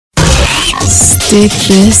Stick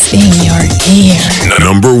this in your ear. The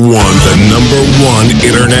number one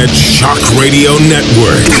internet shock radio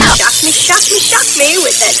network. Shock me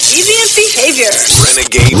with that deviant behavior.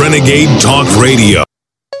 Renegade Talk Radio.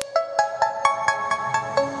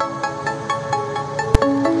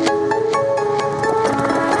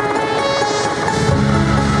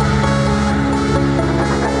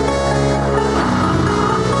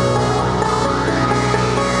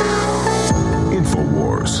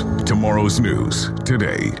 Tomorrow's news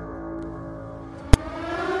today.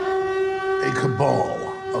 A cabal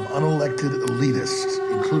of unelected elitists,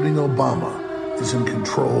 including Obama, is in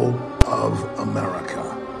control of America.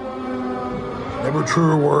 Never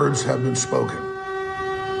truer words have been spoken.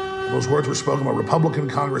 Those words were spoken by Republican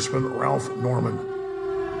Congressman Ralph Norman.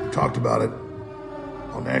 We talked about it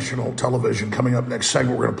on national television. Coming up next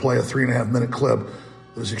segment, we're going to play a 3.5-minute clip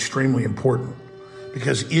that is extremely important.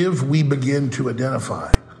 Because if we begin to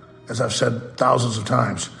identify, as I've said thousands of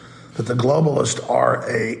times, that the globalists are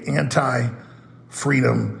a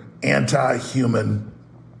anti-freedom, anti-human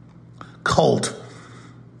cult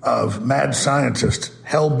of mad scientists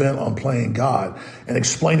hell-bent on playing God, and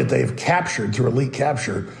explain that they've captured, through elite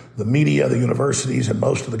capture, the media, the universities, and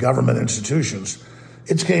most of the government institutions,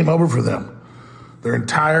 it's game over for them. Their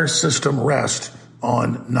entire system rests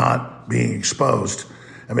on not being exposed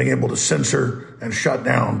and being able to censor and shut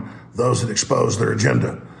down those that expose their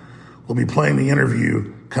agenda. We'll be playing the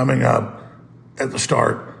interview coming up at the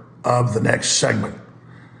start of the next segment.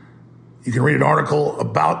 You can read an article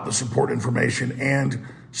about this important information and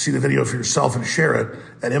see the video for yourself and share it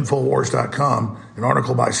at Infowars.com. An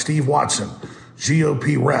article by Steve Watson,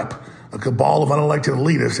 GOP rep. A cabal of unelected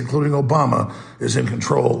elitists, including Obama, is in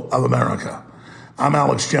control of America. I'm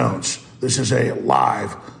Alex Jones. This is a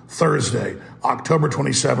live Thursday, October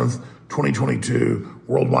 27th, 2022,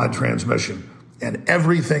 worldwide transmission. And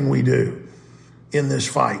everything we do in this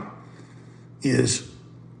fight is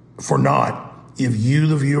for naught if you,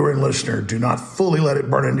 the viewer and listener, do not fully let it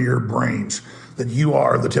burn into your brains that you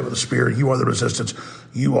are the tip of the spear, you are the resistance,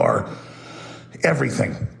 you are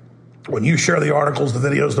everything. When you share the articles, the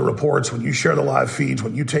videos, the reports, when you share the live feeds,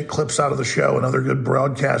 when you take clips out of the show and other good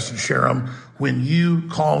broadcasts and share them, when you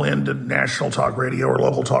call into national talk radio or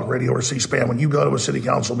local talk radio or C-SPAN, when you go to a city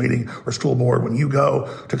council meeting or school board, when you go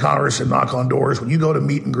to Congress and knock on doors, when you go to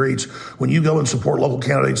meet and greets, when you go and support local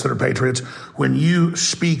candidates that are patriots, when you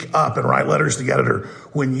speak up and write letters to the editor,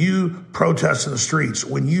 when you protest in the streets,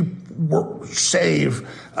 when you save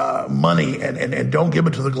money and don't give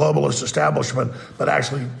it to the globalist establishment, but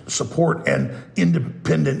actually support an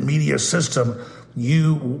independent media system,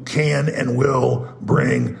 you can and will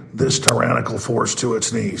bring this tyrannical force to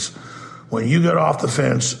its knees. When you get off the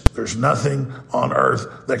fence, there's nothing on earth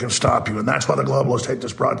that can stop you. And that's why the globalists hate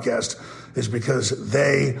this broadcast, is because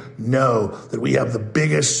they know that we have the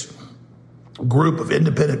biggest group of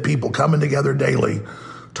independent people coming together daily,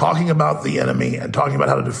 talking about the enemy and talking about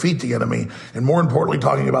how to defeat the enemy, and more importantly,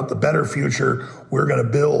 talking about the better future we're going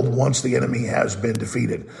to build once the enemy has been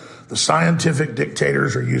defeated. The scientific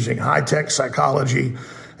dictators are using high-tech psychology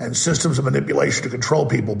and systems of manipulation to control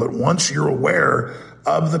people, but once you're aware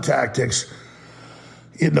of the tactics,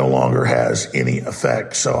 it no longer has any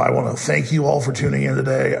effect. So I want to thank you all for tuning in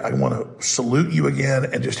today. I want to salute you again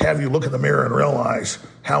and just have you look in the mirror and realize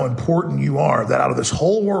how important you are, that out of this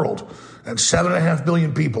whole world and 7.5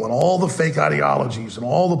 billion people and all the fake ideologies and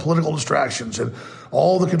all the political distractions and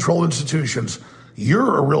all the controlled institutions,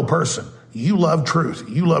 you're a real person. You love truth.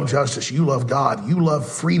 You love justice. You love God. You love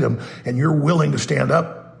freedom, and you're willing to stand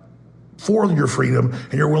up for your freedom,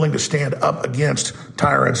 and you're willing to stand up against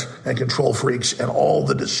tyrants and control freaks and all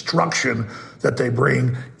the destruction that they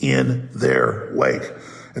bring in their wake.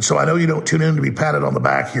 And so I know you don't tune in to be patted on the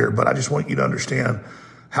back here, but I just want you to understand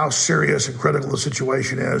how serious and critical the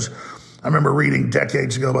situation is. I remember reading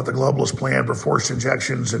decades ago about the globalist plan for forced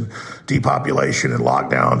injections and depopulation and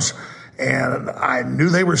lockdowns, and I knew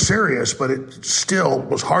they were serious, but it still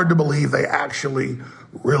was hard to believe they actually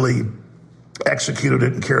really executed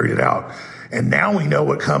it and carried it out. And now we know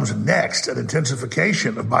what comes next, an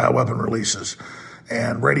intensification of bioweapon releases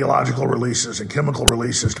and radiological releases and chemical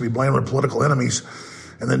releases to be blamed on political enemies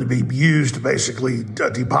and then to be used to basically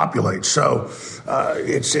depopulate. So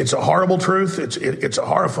it's a horrible truth. It's a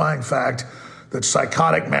horrifying fact that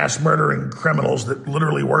psychotic mass murdering criminals that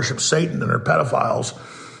literally worship Satan and are pedophiles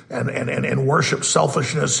and worship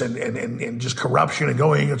selfishness and just corruption and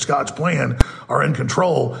going against God's plan are in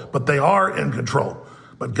control, but they are in control.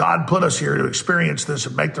 But God put us here to experience this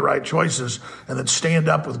and make the right choices and then stand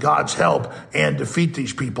up with God's help and defeat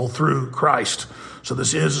these people through Christ. So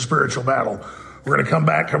this is a spiritual battle. We're going to come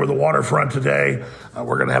back, cover the waterfront today.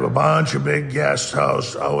 We're going to have a bunch of big guest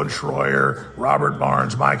hosts, Owen Schroyer, Robert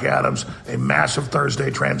Barnes, Mike Adams, a massive Thursday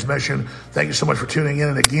transmission. Thank you so much for tuning in.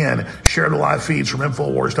 And again, share the live feeds from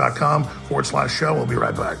Infowars.com/show. We'll be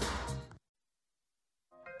right back.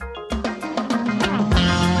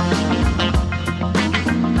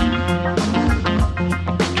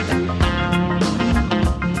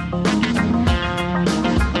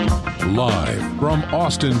 Live from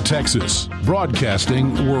Austin, Texas,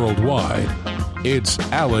 broadcasting worldwide, it's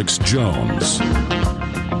Alex Jones.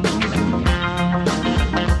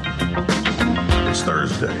 It's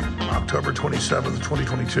Thursday, October 27th,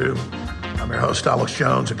 2022. I'm your host, Alex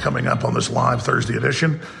Jones, and coming up on this live Thursday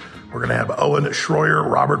edition, we're going to have Owen Schroyer,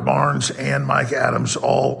 Robert Barnes, and Mike Adams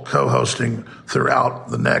all co-hosting throughout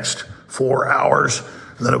the next 4 hours.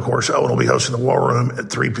 And then, of course, Owen will be hosting the War Room at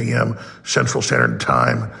 3 p.m. Central Standard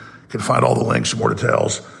Time. You can find all the links and more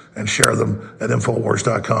details and share them at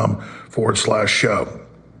Infowars.com/show.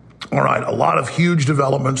 All right, a lot of huge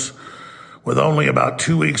developments with only about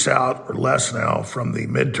 2 weeks out or less now from the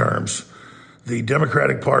midterms. The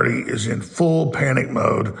Democratic Party is in full panic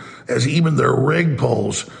mode as even their rigged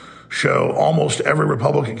polls show almost every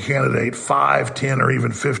Republican candidate 5, 10, or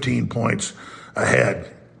even 15 points ahead.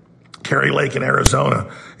 Kari Lake in Arizona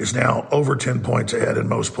is now over 10 points ahead in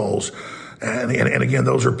most polls. And again,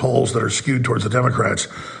 those are polls that are skewed towards the Democrats.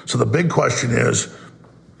 So the big question is,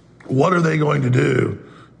 what are they going to do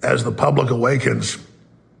as the public awakens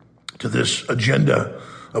to this agenda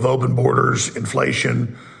of open borders,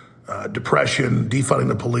 inflation, depression, defunding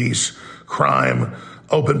the police, crime,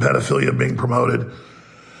 open pedophilia being promoted?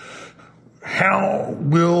 How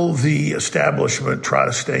will the establishment try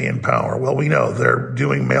to stay in power? Well, we know they're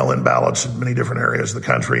doing mail-in ballots in many different areas of the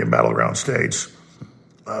country and battleground states.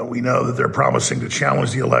 We know that they're promising to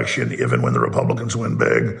challenge the election even when the Republicans win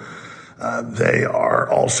big. They are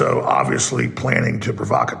also obviously planning to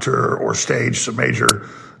provocateur or stage some major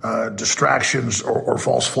distractions or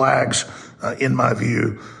false flags, in my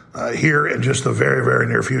view, here in just the very, very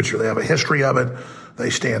near future. They have a history of it. They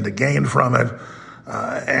stand to gain from it.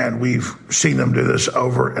 And we've seen them do this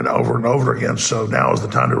over and over and over again. So now is the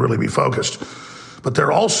time to really be focused. But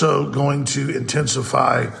they're also going to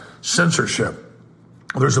intensify censorship.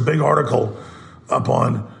 There's a big article up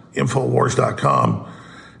on Infowars.com,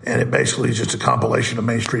 and it basically is just a compilation of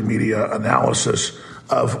mainstream media analysis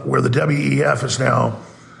of where the WEF has now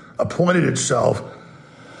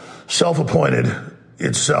self-appointed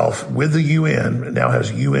itself with the UN. It now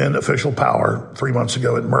has UN official power. 3 months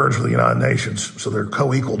ago, it merged with the United Nations, so they're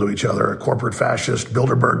co-equal to each other, a corporate fascist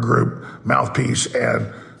Bilderberg group, mouthpiece,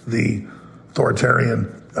 and the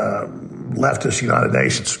authoritarian leftist United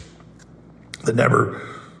Nations that never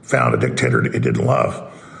found a dictator it didn't love.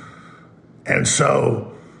 And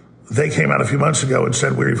so they came out a few months ago and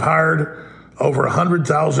said, we've hired over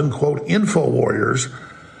 100,000, quote, info warriors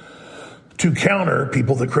to counter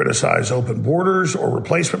people that criticize open borders or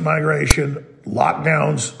replacement migration,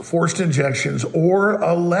 lockdowns, forced injections, or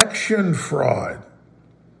election fraud.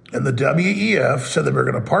 And the WEF said that we're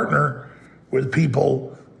going to partner with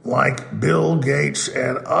people like Bill Gates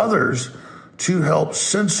and others to help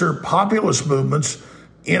censor populist movements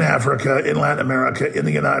in Africa, in Latin America, in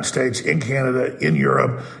the United States, in Canada, in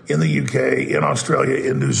Europe, in the UK, in Australia,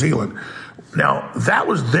 in New Zealand. Now, that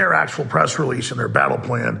was their actual press release, and their battle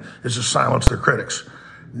plan is to silence their critics.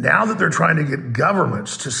 Now that they're trying to get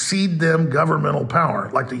governments to cede them governmental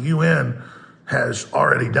power, like the UN has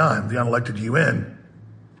already done, the unelected UN,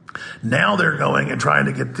 now they're going and trying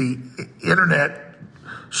to get the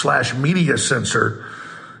internet/media censor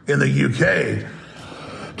in the UK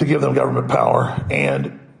to give them government power.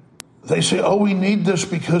 And they say, oh, we need this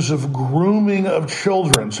because of grooming of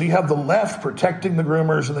children. So you have the left protecting the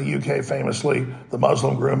groomers in the UK, famously, the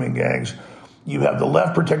Muslim grooming gangs. You have the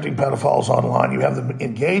left protecting pedophiles online. You have them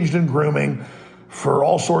engaged in grooming for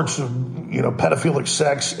all sorts of, pedophilic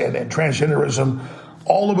sex and transgenderism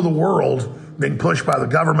all over the world, being pushed by the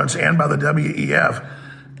governments and by the WEF.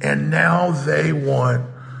 And now they want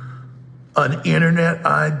an internet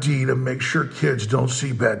ID to make sure kids don't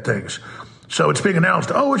see bad things. So it's being announced,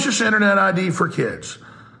 it's just internet ID for kids.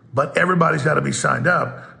 But everybody's got to be signed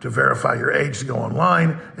up to verify your age to go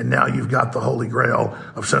online. And now you've got the holy grail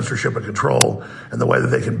of censorship and control, and the way that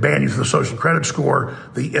they can ban you for the social credit score.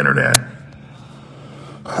 The internet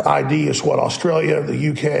ID is what Australia, the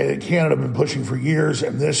UK, and Canada have been pushing for years.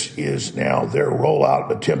 And this is now their rollout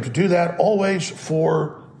attempt to do that, always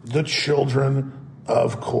for the children,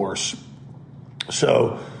 of course.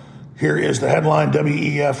 So here is the headline.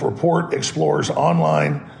 WEF report explores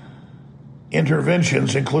online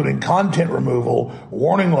interventions, including content removal,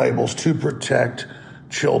 warning labels to protect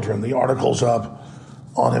children. The article's up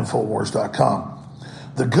on Infowars.com.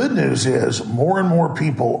 The good news is more and more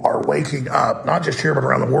people are waking up, not just here but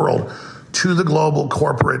around the world, to the global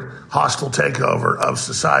corporate hostile takeover of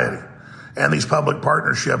society and these public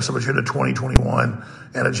partnerships of Agenda 2021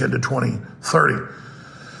 and Agenda 2030.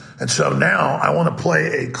 And so now I want to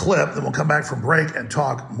play a clip, then we'll come back from break and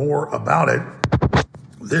talk more about it.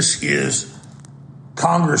 This is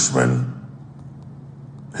Congressman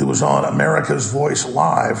who was on America's Voice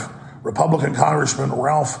Live, Republican Congressman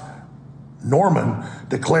Ralph Norman,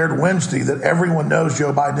 declared Wednesday that everyone knows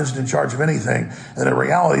Joe Biden isn't in charge of anything, and in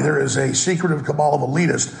reality there is a secretive cabal of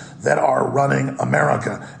elitists that are running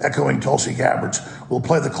America, echoing Tulsi Gabbard's. We'll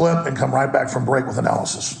play the clip and come right back from break with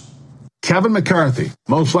analysis. Kevin McCarthy,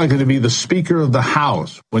 most likely to be the Speaker of the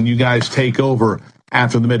House when you guys take over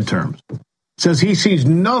after the midterms, says he sees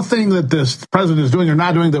nothing that this president is doing or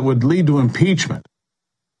not doing that would lead to impeachment.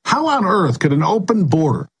 How on earth could an open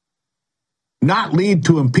border not lead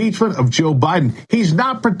to impeachment of Joe Biden? He's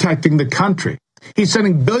not protecting the country. He's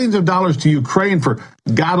sending billions of dollars to Ukraine for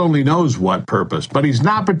God only knows what purpose, but he's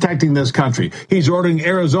not protecting this country. He's ordering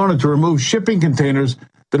Arizona to remove shipping containers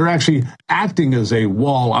that are actually acting as a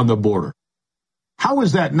wall on the border. How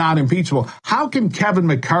is that not impeachable? How can Kevin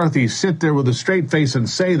McCarthy sit there with a straight face and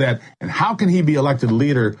say that? And how can he be elected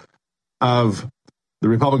leader of the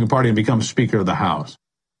Republican Party and become Speaker of the House?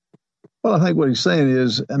 Well, I think what he's saying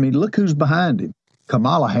is, look who's behind him.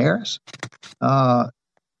 Kamala Harris. The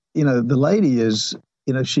lady is,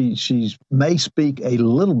 she may speak a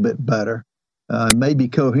little bit better, may be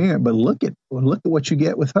coherent, but look at what you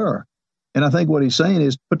get with her. And I think what he's saying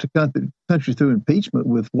is put the country through impeachment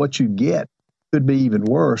with what you get could be even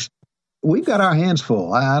worse. We've got our hands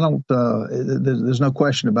full. There's no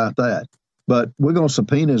question about that. But we're going to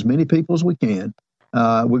subpoena as many people as we can.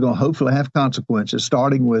 We're going to hopefully have consequences,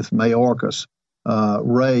 starting with Mayorkas,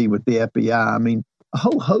 Wray with the FBI. A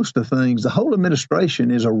whole host of things. The whole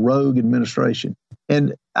administration is a rogue administration.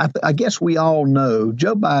 And I guess we all know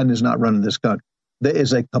Joe Biden is not running this country. There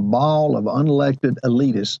is a cabal of unelected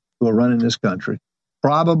elitists who are running this country.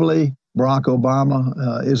 Probably Barack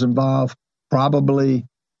Obama is involved. Probably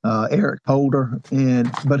Eric Holder.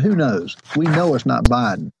 But who knows? We know it's not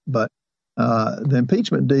Biden. But the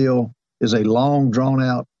impeachment deal is a long,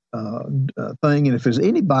 drawn-out thing. And if there's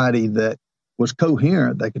anybody that was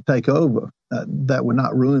coherent that could take over, that would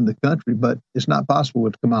not ruin the country. But it's not possible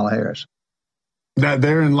with Kamala Harris.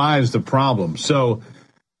 Therein lies the problem. So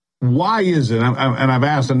why is it, and I've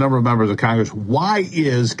asked a number of members of Congress, why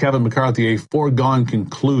is Kevin McCarthy a foregone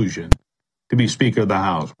conclusion to be Speaker of the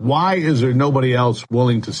House? Why is there nobody else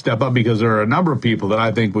willing to step up? Because there are a number of people that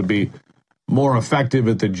I think would be more effective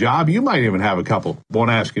at the job. You might even have a couple.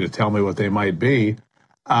 Won't ask you to tell me what they might be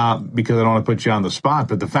because I don't want to put you on the spot.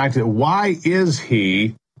 But the fact that why is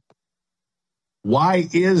he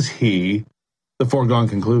the foregone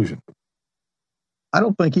conclusion? I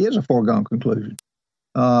don't think he is a foregone conclusion.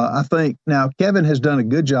 I think now Kevin has done a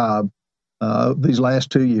good job these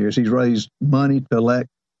last 2 years. He's raised money to elect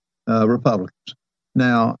Republicans.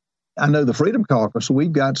 Now, I know the Freedom Caucus,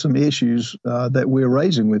 we've got some issues that we're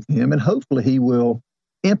raising with him, and hopefully he will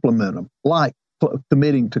implement them, like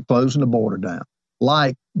committing to closing the border down,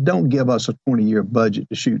 like don't give us a 20-year budget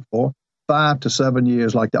to shoot for, 5 to 7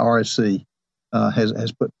 years like the RSC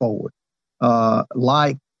has put forward,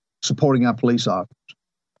 like supporting our police officers.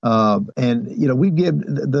 We give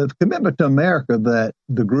the commitment to America that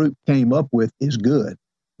the group came up with is good,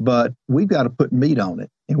 but we've got to put meat on it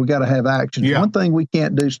and we got to have action. Yeah. One thing we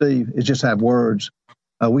can't do, Steve, is just have words.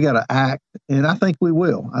 We got to act, and I think we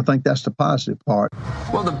will. I think that's the positive part.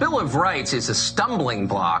 Well, the Bill of Rights is a stumbling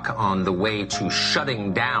block on the way to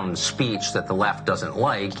shutting down speech that the left doesn't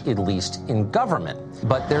like, at least in government.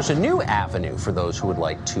 But there's a new avenue for those who would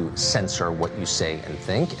like to censor what you say and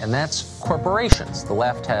think, and that's corporations. The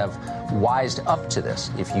left have wised up to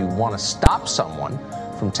this. If you want to stop someone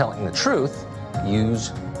from telling the truth,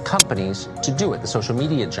 use companies to do it, the social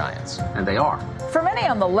media giants, and they are. For many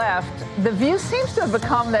on the left, the view seems to have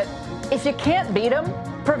become that if you can't beat them,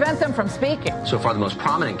 prevent them from speaking. So far, the most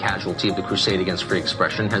prominent casualty of the crusade against free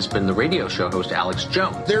expression has been the radio show host Alex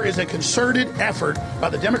Jones. There is a concerted effort by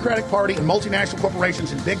the Democratic Party and multinational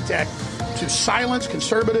corporations and big tech to silence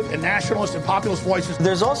conservative and nationalist and populist voices.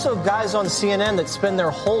 There's also guys on CNN that spend their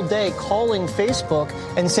whole day calling Facebook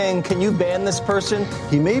and saying, can you ban this person?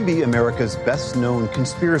 He may be America's best-known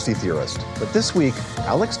conspiracy theorist, but this week,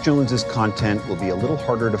 Alex Jones's content will be a little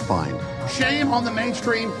harder to find. Shame on the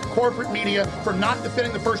mainstream corporate media for not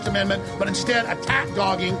defending the First Amendment, but instead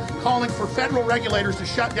attack-dogging, calling for federal regulators to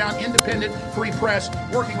shut down independent, free press,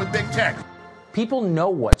 working with big tech. People know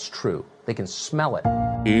what's true. They can smell it.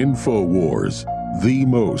 InfoWars, the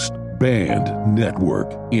most banned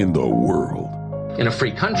network in the world. In a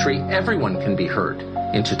free country, everyone can be heard.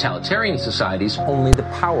 In totalitarian societies, only the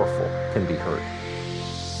powerful can be heard.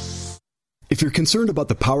 If you're concerned about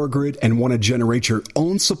the power grid and want to generate your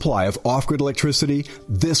own supply of off-grid electricity,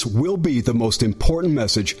 this will be the most important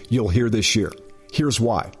message you'll hear this year. Here's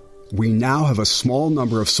why. We now have a small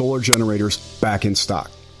number of solar generators back in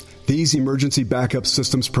stock. These emergency backup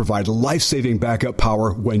systems provide life-saving backup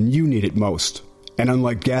power when you need it most. And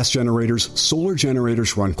unlike gas generators, solar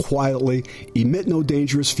generators run quietly, emit no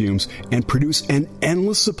dangerous fumes, and produce an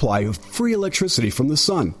endless supply of free electricity from the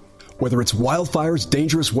sun. Whether it's wildfires,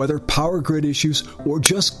 dangerous weather, power grid issues, or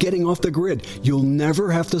just getting off the grid, you'll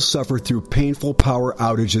never have to suffer through painful power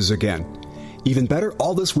outages again. Even better,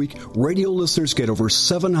 all this week, radio listeners get over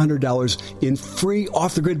 $700 in free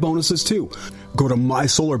off-the-grid bonuses, too. Go to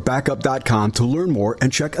mysolarbackup.com to learn more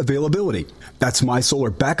and check availability. That's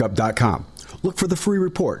mysolarbackup.com. Look for the free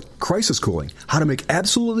report, Crisis Cooling, how to make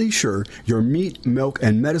absolutely sure your meat, milk,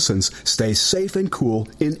 and medicines stay safe and cool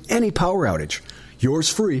in any power outage. Yours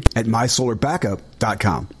free at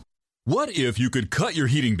mysolarbackup.com. What if you could cut your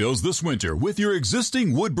heating bills this winter with your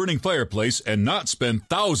existing wood-burning fireplace and not spend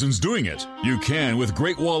thousands doing it? You can with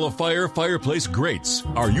Great Wall of Fire fireplace grates.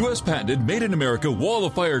 Our U.S. patented made-in-America Wall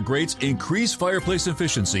of Fire grates increase fireplace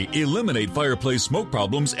efficiency, eliminate fireplace smoke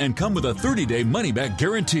problems, and come with a 30-day money-back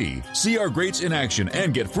guarantee. See our grates in action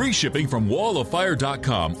and get free shipping from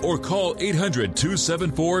walloffire.com or call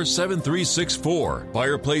 800-274-7364.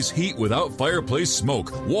 Fireplace heat without fireplace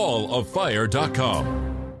smoke. walloffire.com.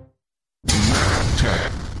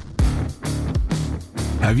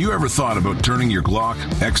 Have you ever thought about turning your Glock,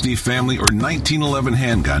 XD Family, or 1911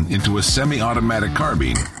 handgun into a semi-automatic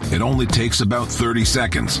carbine? It only takes about 30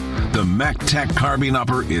 seconds. The MechTech Carbine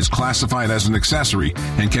Upper is classified as an accessory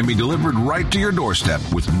and can be delivered right to your doorstep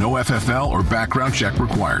with no FFL or background check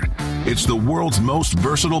required. It's the world's most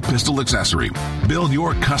versatile pistol accessory. Build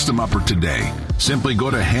your custom upper today. Simply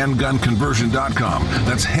go to handgunconversion.com.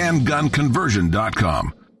 That's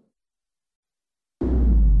handgunconversion.com.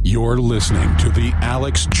 You're listening to The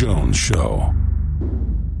Alex Jones Show.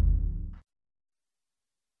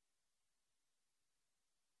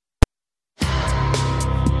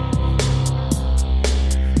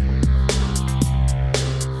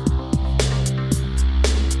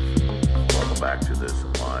 Welcome back to this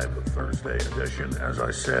live Thursday edition. As I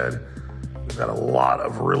said, we've got a lot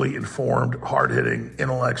of really informed, hard-hitting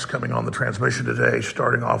intellects coming on the transmission today,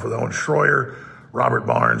 starting off with Owen Schroyer, Robert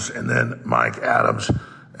Barnes, and then Mike Adams.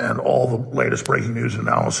 And all the latest breaking news and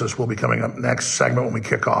analysis will be coming up next segment when we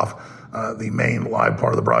kick off the main live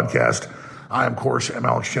part of the broadcast. I, of course, am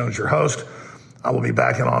Alex Jones, your host. I will be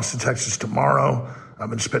back in Austin, Texas tomorrow. I've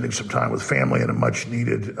been spending some time with family and a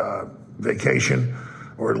much-needed vacation,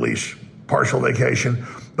 or at least partial vacation.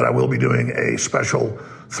 But I will be doing a special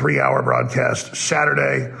 3-hour broadcast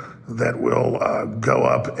Saturday that will go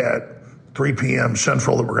up at 3 p.m.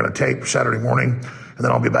 Central that we're going to tape Saturday morning. And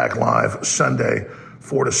then I'll be back live Sunday,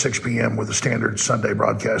 4 to 6 p.m. with a standard Sunday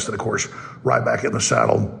broadcast. And, of course, right back in the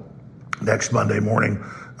saddle next Monday morning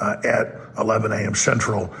at 11 a.m.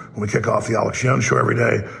 Central when we kick off the Alex Jones Show every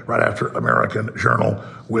day, right after American Journal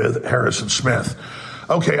with Harrison Smith.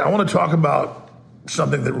 Okay, I want to talk about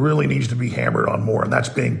something that really needs to be hammered on more, and that's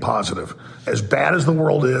being positive. As bad as the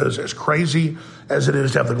world is, as crazy as it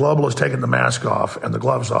is to have the globalists taking the mask off and the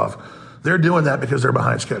gloves off, they're doing that because they're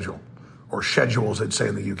behind schedule, or schedule, as they'd say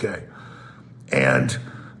in the UK. And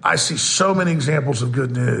I see so many examples of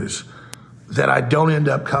good news that I don't end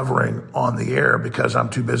up covering on the air because I'm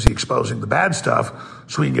too busy exposing the bad stuff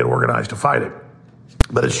so we can get organized to fight it.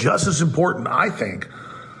 But it's just as important, I think,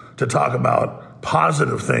 to talk about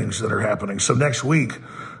positive things that are happening. So next week,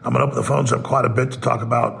 I'm going to open the phones up quite a bit to talk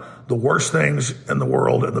about the worst things in the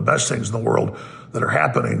world and the best things in the world that are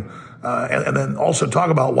happening. And then also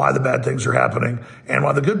talk about why the bad things are happening and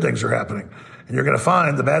why the good things are happening. And you're going to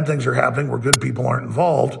find the bad things are happening where good people aren't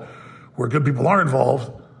involved. Where good people aren't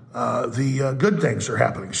involved, the good things are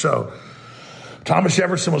happening. So Thomas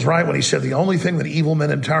Jefferson was right when he said the only thing that evil men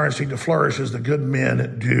and tyrants need to flourish is that good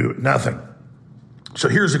men do nothing. So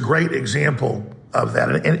here's a great example of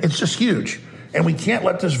that. And it's just huge. And we can't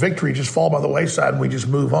let this victory just fall by the wayside and we just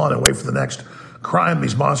move on and wait for the next crime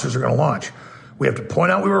these monsters are going to launch. We have to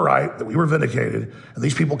point out we were right, that we were vindicated, and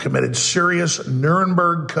these people committed serious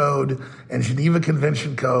Nuremberg Code and Geneva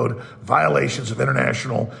Convention Code violations of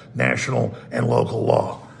international, national, and local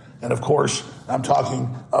law. And of course, I'm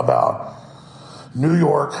talking about New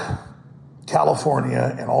York,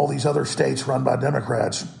 California, and all these other states run by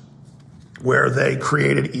Democrats where they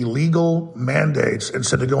created illegal mandates and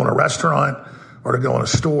said to go in a restaurant or to go in a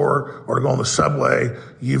store or to go on the subway,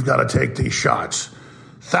 you've got to take these shots.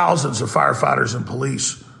 Thousands of firefighters and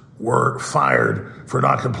police were fired for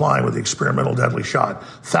not complying with the experimental deadly shot.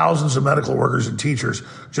 Thousands of medical workers and teachers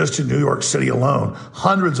just in New York City alone.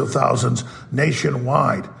 Hundreds of thousands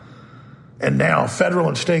nationwide. And now federal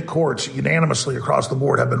and state courts unanimously across the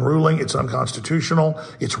board have been ruling it's unconstitutional,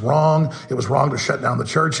 it's wrong, it was wrong to shut down the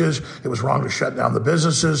churches, it was wrong to shut down the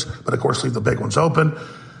businesses, but of course leave the big ones open.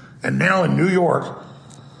 And now in New York,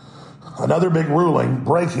 another big ruling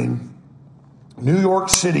breaking. New York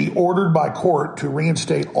City ordered by court to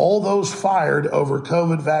reinstate all those fired over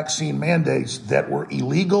COVID vaccine mandates that were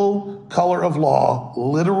illegal, color of law,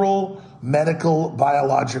 literal, medical,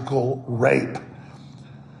 biological rape.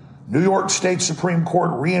 New York State Supreme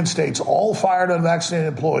Court reinstates all fired unvaccinated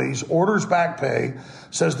employees, orders back pay,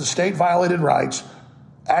 says the state violated rights,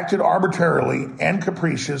 acted arbitrarily and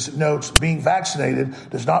capricious, notes being vaccinated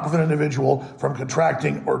does not prevent an individual from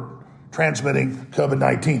contracting or transmitting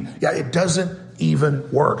COVID-19. Yeah, it doesn't even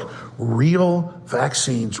work. Real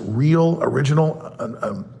vaccines, real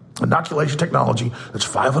original inoculation technology that's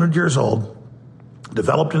 500 years old,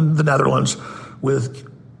 developed in the Netherlands with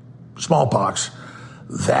smallpox,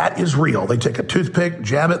 that is real. They take a toothpick,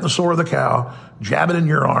 jab it in the sore of the cow, jab it in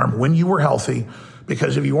your arm when you were healthy,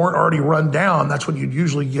 because if you weren't already run down, that's when you'd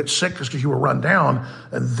usually get sick just because you were run down,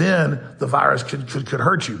 and then the virus could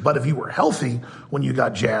hurt you. But if you were healthy when you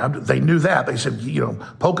got jabbed, they knew that. They said,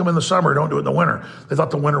 poke them in the summer, don't do it in the winter. They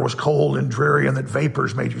thought the winter was cold and dreary and that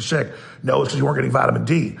vapors made you sick. No, it's because you weren't getting vitamin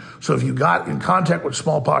D. So if you got in contact with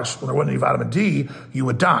smallpox when there wasn't any vitamin D, you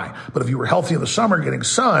would die. But if you were healthy in the summer getting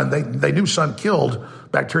sun, they knew sun killed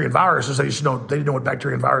bacteria and viruses. They didn't know what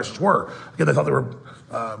bacteria and viruses were. Again, they thought they were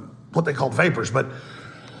what they called vapors, but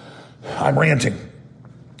I'm ranting.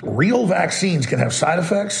 Real vaccines can have side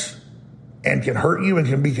effects and can hurt you and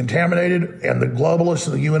can be contaminated, and the globalists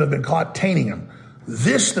and the UN have been caught tainting them.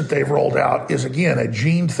 This that they've rolled out is, again, a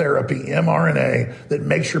gene therapy mRNA that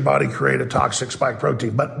makes your body create a toxic spike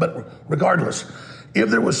protein. But regardless, if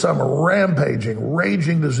there was some rampaging,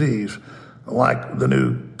 raging disease like the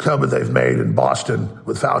new COVID they've made in Boston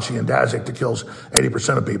with Fauci and Daszak that kills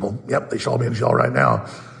 80% of people, yep, they should all be in jail right now,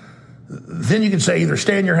 then you can say either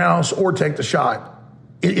stay in your house or take the shot.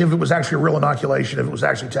 If it was actually a real inoculation, if it was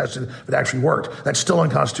actually tested, if it actually worked. That's still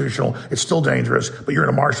unconstitutional. It's still dangerous, but you're in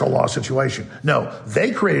a martial law situation. No,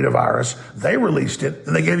 they created a virus, they released it,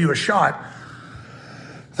 and they gave you a shot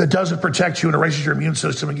that doesn't protect you and erases your immune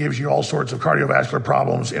system and gives you all sorts of cardiovascular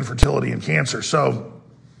problems, infertility, and cancer. So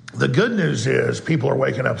the good news is people are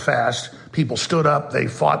waking up fast. People stood up, they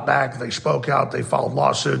fought back, they spoke out, they filed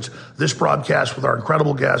lawsuits. This broadcast with our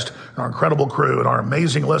incredible guest and our incredible crew and our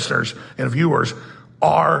amazing listeners and viewers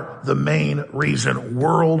are the main reason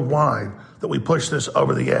worldwide that we push this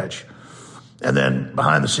over the edge. And then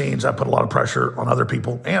behind the scenes, I put a lot of pressure on other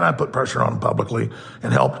people, and I put pressure on them publicly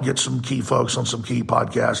and helped get some key folks on some key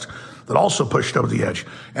podcasts that also pushed over the edge.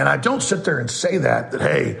 And I don't sit there and say that,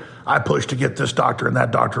 hey, I pushed to get this doctor and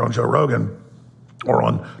that doctor on Joe Rogan or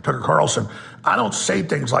on Tucker Carlson. I don't say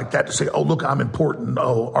things like that to say, oh, look, I'm important.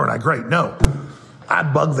 Oh, aren't I great? No. I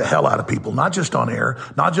bug the hell out of people, not just on air,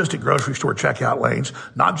 not just at grocery store checkout lanes,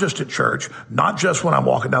 not just at church, not just when I'm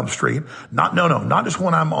walking down the street, not just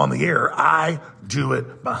when I'm on the air. I do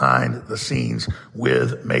it behind the scenes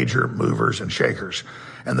with major movers and shakers.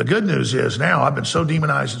 And the good news is now I've been so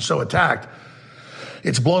demonized and so attacked,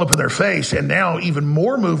 it's blown up in their face. And now even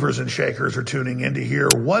more movers and shakers are tuning in to hear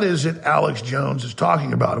what is it Alex Jones is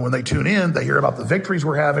talking about. And when they tune in, they hear about the victories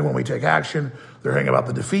we're having when we take action. They're hearing about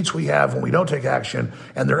the defeats we have when we don't take action.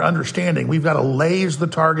 And they're understanding we've got to laze the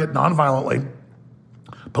target nonviolently,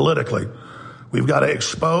 politically. We've got to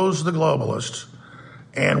expose the globalists.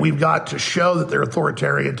 And we've got to show that they're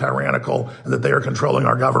authoritarian, tyrannical, and that they are controlling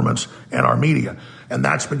our governments and our media. And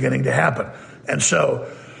that's beginning to happen. And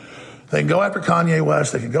so they can go after Kanye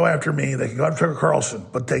West, they can go after me, they can go after Tucker Carlson,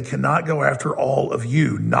 but they cannot go after all of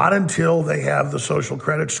you, not until they have the social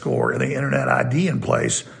credit score and the internet ID in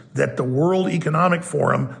place that the World Economic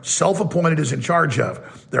Forum, self-appointed, is in charge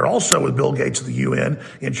of. They're also, with Bill Gates of the UN,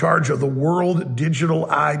 in charge of the World Digital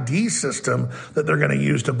ID system that they're going to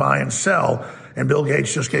use to buy and sell. And Bill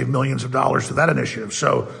Gates just gave millions of dollars to that initiative.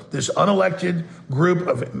 So this unelected group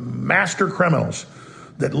of master criminals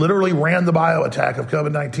that literally ran the bio attack of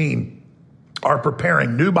COVID-19 are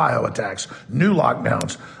preparing new bio attacks, new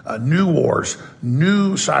lockdowns, new wars,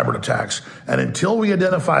 new cyber attacks. And until we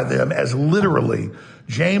identify them as literally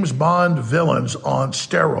James Bond villains on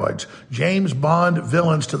steroids, James Bond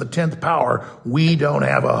villains to the 10th power, we don't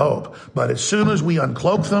have a hope. But as soon as we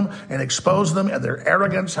uncloak them and expose them and their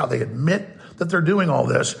arrogance, how they admit that they're doing all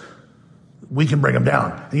this, we can bring them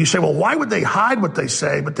down. And you say, well, why would they hide what they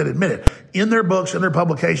say but then admit it? In their books, in their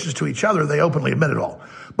publications to each other, they openly admit it all.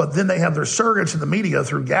 But then they have their surrogates in the media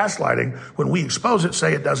through gaslighting, when we expose it,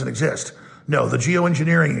 say it doesn't exist. No, the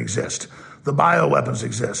geoengineering exists. The bioweapons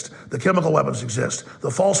exist. The chemical weapons exist. The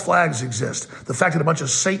false flags exist. The fact that a bunch of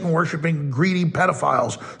Satan-worshiping, greedy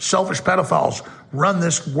pedophiles, selfish pedophiles run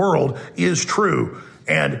this world is true.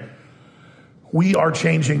 And we are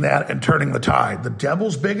changing that and turning the tide. The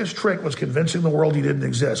devil's biggest trick was convincing the world he didn't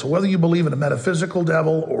exist. So whether you believe in a metaphysical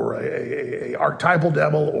devil or a archetypal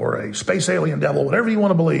devil or a space alien devil, whatever you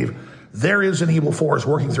want to believe, there is an evil force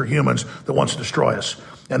working through humans that wants to destroy us.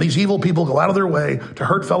 And these evil people go out of their way to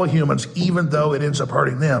hurt fellow humans, even though it ends up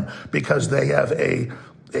hurting them, because they have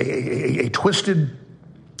a twisted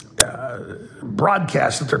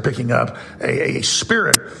broadcast that they're picking up, a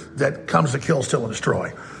spirit that comes to kill, steal, and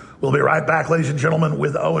destroy. We'll be right back, ladies and gentlemen,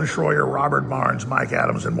 with Owen Schroyer, Robert Barnes, Mike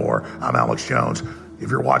Adams, and more. I'm Alex Jones.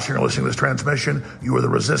 If you're watching or listening to this transmission, you are the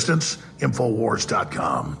Resistance,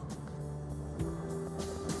 Infowars.com.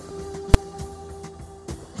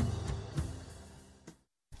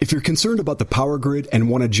 If you're concerned about the power grid and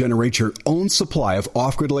want to generate your own supply of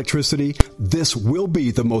off-grid electricity, this will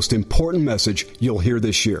be the most important message you'll hear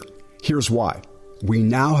this year. Here's why. We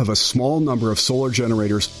now have a small number of solar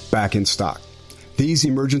generators back in stock. These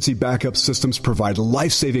emergency backup systems provide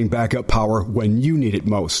life-saving backup power when you need it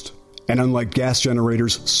most. And unlike gas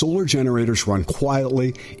generators, solar generators run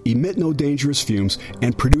quietly, emit no dangerous fumes,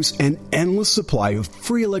 and produce an endless supply of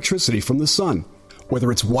free electricity from the sun.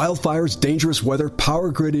 Whether it's wildfires, dangerous weather,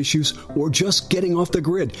 power grid issues, or just getting off the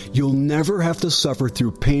grid, you'll never have to suffer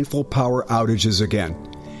through painful power outages again.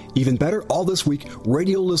 Even better, all this week,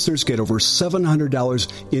 radio listeners get over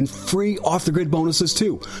 $700 in free off-the-grid bonuses,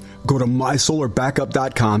 too. Go to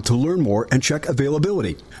mysolarbackup.com to learn more and check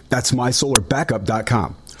availability. That's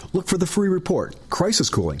mysolarbackup.com. Look for the free report, Crisis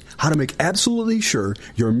Cooling, how to make absolutely sure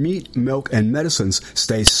your meat, milk, and medicines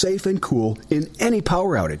stay safe and cool in any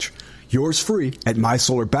power outage. Yours free at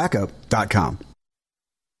mysolarbackup.com.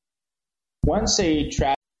 Once a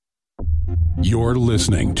traffic... You're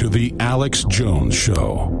listening to The Alex Jones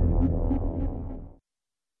Show.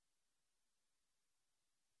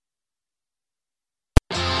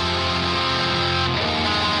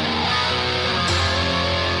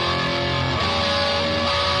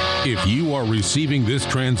 If you are receiving this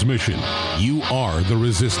transmission, you are the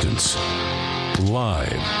Resistance.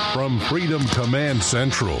 Live from Freedom Command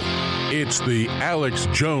Central, it's The Alex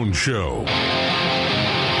Jones Show.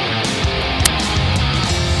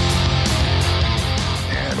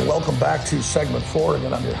 Welcome back to segment 4.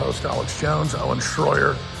 Again, I'm your host, Alex Jones. Owen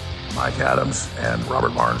Schroyer, Mike Adams, and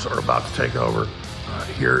Robert Barnes are about to take over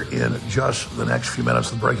here in just the next few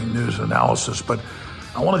minutes of breaking news and analysis. But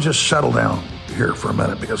I want to just settle down here for a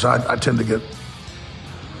minute, because I tend to get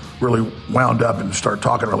really wound up and start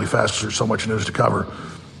talking really fast because there's so much news to cover.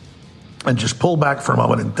 And just pull back for a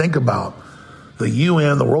moment and think about the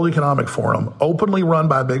UN, the World Economic Forum, openly run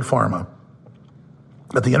by Big Pharma,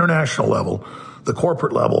 at the international level, the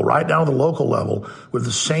corporate level, right down to the local level, with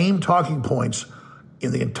the same talking points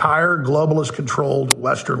in the entire globalist-controlled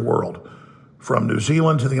Western world, from New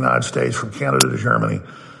Zealand to the United States, from Canada to Germany,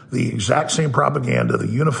 the exact same propaganda, the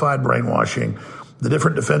unified brainwashing, the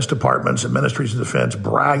different defense departments and ministries of defense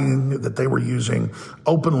bragging that they were using,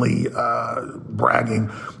 openly bragging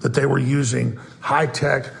that they were using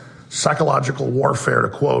high-tech psychological warfare to,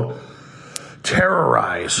 quote,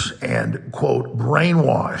 terrorize and, quote,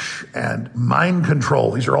 brainwash and mind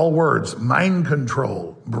control. These are all words. Mind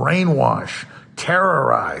control, brainwash,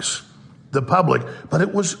 terrorize the public. But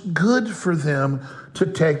it was good for them to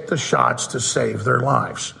take the shots to save their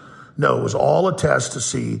lives. No, it was all a test to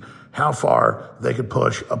see how far they could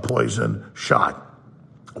push a poison shot,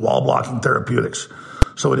 wall blocking therapeutics.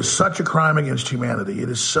 So it is such a crime against humanity. It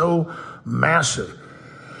is so massive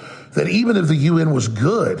that even if the UN was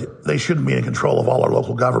good, they shouldn't be in control of all our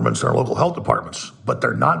local governments and our local health departments. But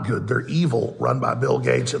they're not good. They're evil, run by Bill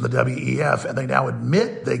Gates and the WEF, and they now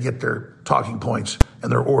admit they get their talking points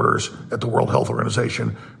and their orders at the World Health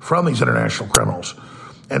Organization from these international criminals.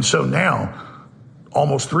 And so now,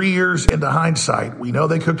 almost 3 years into hindsight, we know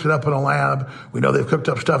they cooked it up in a lab. We know they've cooked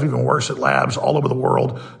up stuff even worse at labs all over the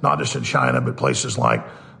world, not just in China, but places like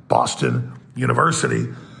Boston University.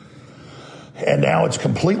 And now it's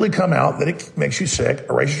completely come out that it makes you sick,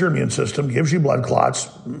 erases your immune system, gives you blood clots,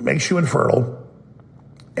 makes you infertile.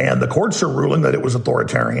 And the courts are ruling that it was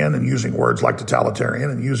authoritarian and using words like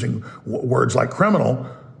totalitarian and using words like criminal.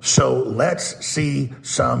 So let's see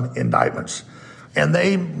some indictments. And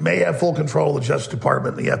they may have full control of the Justice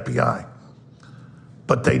Department and the FBI,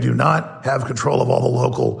 but they do not have control of all the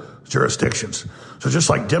local jurisdictions. So just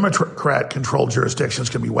like Democrat-controlled jurisdictions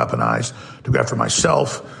can be weaponized to go after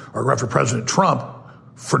myself or go after President Trump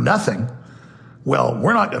for nothing, well,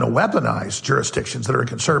 we're not going to weaponize jurisdictions that are in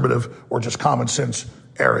conservative or just common sense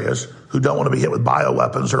areas who don't want to be hit with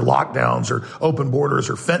bioweapons or lockdowns or open borders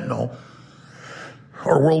or fentanyl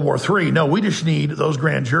or World War III. No, we just need those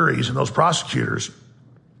grand juries and those prosecutors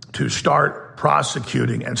to start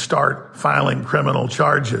prosecuting and start filing criminal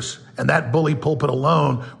charges. And that bully pulpit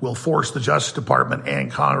alone will force the Justice Department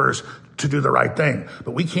and Congress to do the right thing.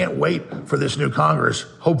 But we can't wait for this new Congress,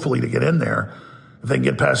 hopefully, to get in there. If they can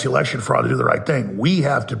get past the election fraud to do the right thing, we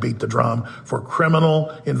have to beat the drum for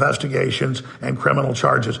criminal investigations and criminal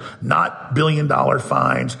charges, not billion-dollar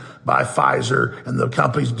fines by Pfizer and the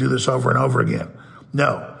companies do this over and over again.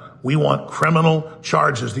 No, we want criminal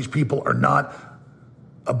charges. These people are not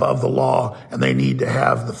above the law, and they need to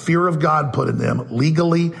have the fear of God put in them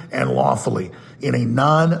legally and lawfully in a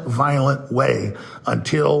non-violent way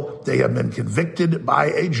until they have been convicted by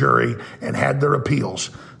a jury and had their appeals.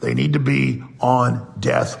 They need to be on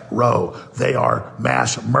death row. They are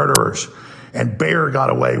mass murderers. And Bayer got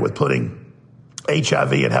away with putting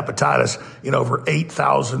HIV and hepatitis in over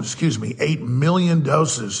 8 million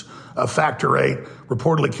doses of factor VIII,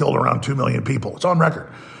 reportedly killed around 2 million people. It's on record.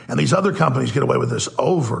 And these other companies get away with this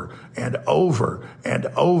over and over and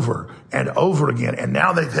over and over again. And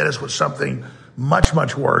now they've hit us with something much,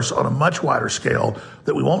 much worse on a much wider scale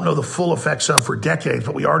that we won't know the full effects of for decades,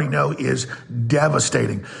 but we already know is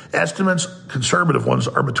devastating. Estimates, conservative ones,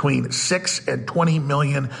 are between 6 and 20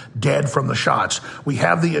 million dead from the shots. We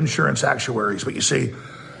have the insurance actuaries, but you see,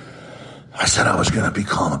 I said I was going to be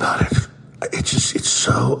calm about it. It's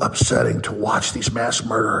so upsetting to watch these mass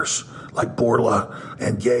murderers like Bourla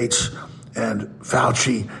and Gates and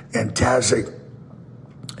Fauci and Daszak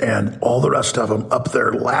and all the rest of them up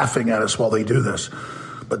there laughing at us while they do this.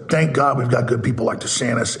 But thank God we've got good people like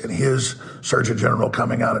DeSantis and his Surgeon General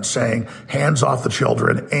coming out and saying, hands off the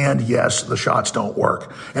children, and yes, the shots don't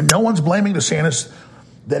work. And no one's blaming DeSantis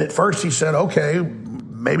that at first he said, okay,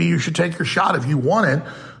 maybe you should take your shot if you want it,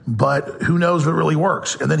 but who knows if it really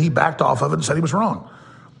works. And then he backed off of it and said he was wrong.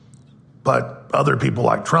 But other people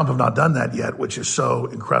like Trump have not done that yet, which is so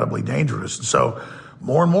incredibly dangerous. And so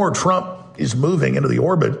more and more Trump is moving into the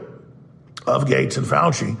orbit of Gates and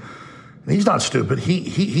Fauci. And he's not stupid.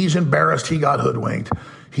 He's embarrassed he got hoodwinked.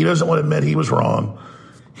 He doesn't want to admit he was wrong.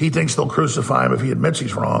 He thinks they'll crucify him if he admits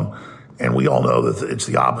he's wrong. And we all know that it's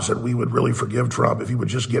the opposite. We would really forgive Trump if he would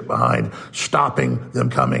just get behind stopping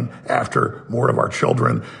them coming after more of our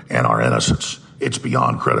children and our innocents. It's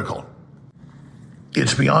beyond critical.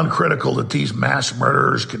 It's beyond critical that these mass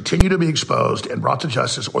murderers continue to be exposed and brought to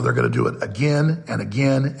justice, or they're going to do it again and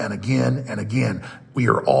again and again and again. We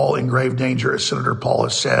are all in grave danger, as Senator Paul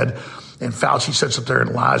has said. And Fauci sits up there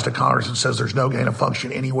and lies to Congress and says there's no gain of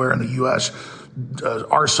function anywhere in the U.S.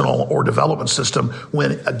 Arsenal or development system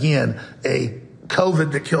when, again, a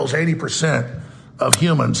COVID that kills 80% of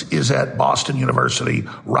humans is at Boston University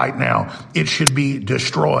right now. It should be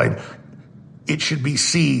destroyed. It should be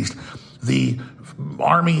seized. The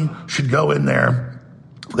Army should go in there.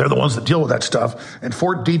 They're the ones that deal with that stuff. And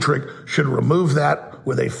Fort Detrick should remove that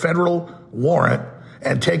with a federal warrant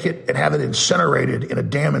and take it and have it incinerated in a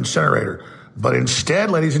damn incinerator. But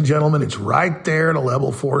instead, ladies and gentlemen, it's right there in a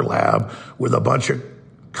level 4 lab with a bunch of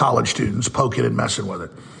college students poking and messing with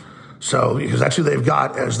it. So, because that's who they've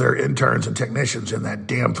got as their interns and technicians in that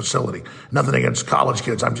damn facility. Nothing against college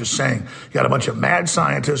kids. I'm just saying, you got a bunch of mad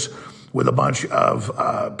scientists with a bunch of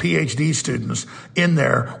PhD students in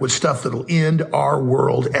there with stuff that'll end our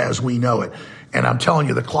world as we know it. And I'm telling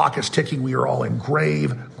you, the clock is ticking. We are all in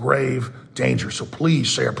grave, grave danger. So please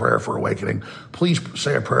say a prayer for awakening. Please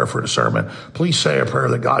say a prayer for discernment. Please say a prayer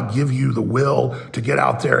that God give you the will to get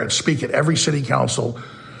out there and speak at every city council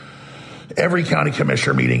every county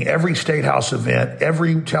commissioner meeting, every state house event,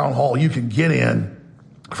 every town hall you can get in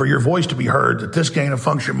for your voice to be heard, that this gain of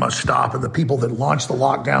function must stop, and the people that launched the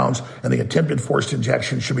lockdowns and the attempted forced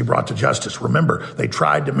injections should be brought to justice. Remember, they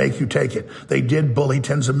tried to make you take it. They did bully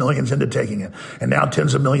tens of millions into taking it, and now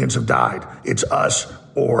tens of millions have died. It's us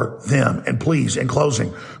or them. And please, in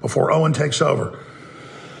closing, before Owen takes over,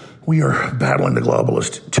 we are battling the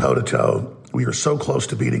globalist toe-to-toe. We are so close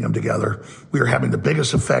to beating them together. We are having the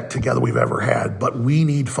biggest effect together we've ever had, but we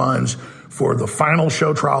need funds for the final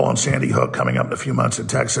show trial on Sandy Hook coming up in a few months in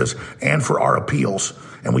Texas, and for our appeals.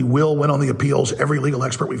 And we will win on the appeals. Every legal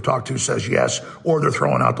expert we've talked to says yes, or they're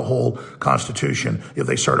throwing out the whole Constitution if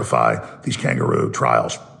they certify these kangaroo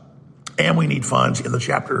trials. And we need funds in the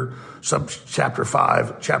Chapter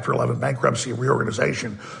 5, Chapter 11 bankruptcy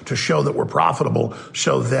reorganization to show that we're profitable,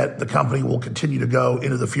 so that the company will continue to go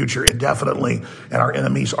into the future indefinitely. And our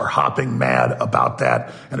enemies are hopping mad about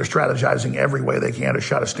that and are strategizing every way they can to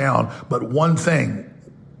shut us down. But one thing,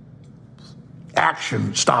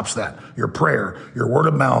 action stops that. Your prayer, your word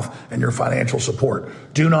of mouth, and your financial support.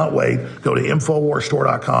 Do not wait. Go to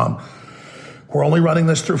InfoWarsStore.com. We're only running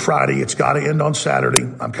this through Friday. It's got to end on Saturday.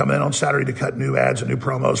 I'm coming in on Saturday to cut new ads and new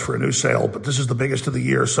promos for a new sale, but this is the biggest of the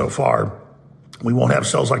year so far. We won't have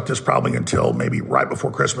sales like this probably until maybe right before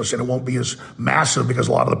Christmas, and it won't be as massive because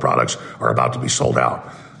a lot of the products are about to be sold out.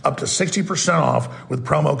 Up to 60% off with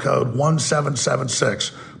promo code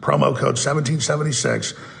 1776, promo code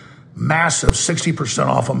 1776. Massive 60%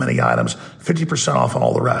 off on many items, 50% off on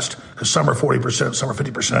all the rest, because some are 40%, some are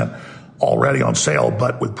 50% already on sale.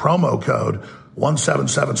 But with promo code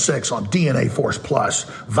 1776 on DNA Force Plus,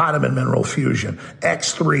 Vitamin Mineral Fusion,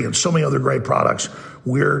 X3, and so many other great products,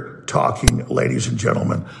 we're talking, ladies and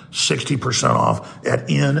gentlemen, 60% off at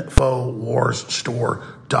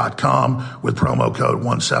InfoWarsStore.com with promo code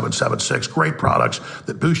 1776. Great products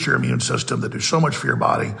that boost your immune system, that do so much for your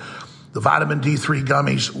body. The vitamin D3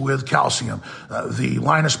 gummies with calcium, the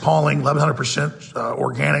Linus Pauling 1100%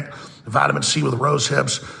 organic vitamin C with rose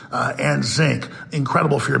hips and zinc,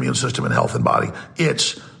 incredible for your immune system and health and body.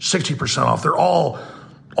 It's 60% off. They're all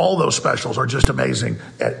those specials are just amazing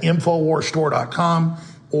at InfoWarsStore.com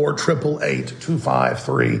or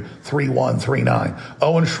 888-253-3139.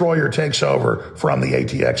 Owen Schroyer takes over from the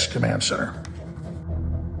ATX Command Center.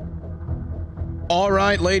 All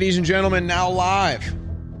right, ladies and gentlemen, now live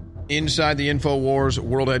inside the InfoWars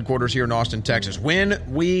World Headquarters here in Austin, Texas. When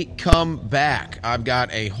we come back, I've got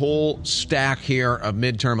a whole stack here of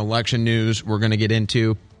midterm election news we're going to get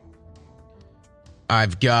into.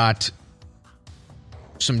 I've got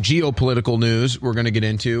some geopolitical news we're going to get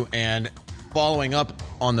into, and following up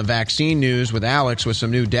on the vaccine news with Alex with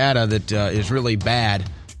some new data that is really bad.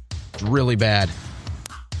 It's really bad.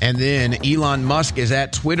 And then Elon Musk is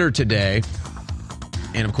at Twitter today,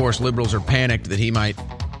 and of course liberals are panicked that he might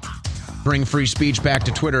bring free speech back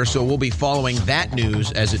to Twitter, so we'll be following that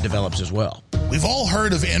news as it develops as well. We've all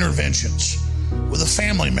heard of interventions with a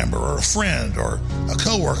family member or a friend or a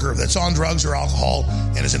coworker that's on drugs or alcohol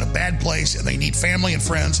and is in a bad place, and they need family and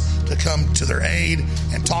friends to come to their aid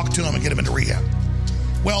and talk to them and get them into rehab.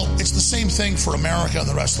 Well, it's the same thing for America and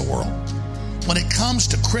the rest of the world. When it comes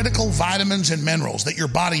to critical vitamins and minerals that your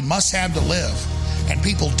body must have to live, and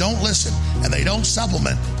people don't listen and they don't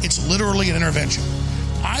supplement, it's literally an intervention.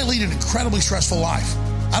 I lead an incredibly stressful life.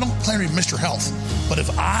 I don't claim to be Mr. Health, but if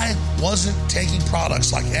I wasn't taking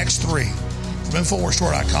products like X3 from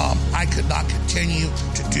InfoWarsStore.com, I could not continue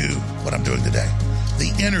to do what I'm doing today.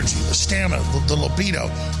 The energy, the stamina, the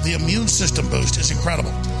libido, the immune system boost is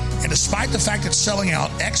incredible. And despite the fact it's selling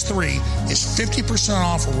out, X3 is 50%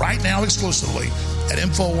 off right now exclusively at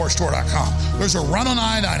InfoWarsStore.com. There's a run on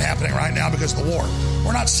iodine happening right now because of the war.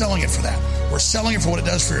 We're not selling it for that. We're selling it for what it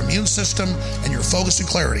does for your immune system and your focus and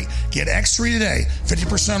clarity. Get X3 today,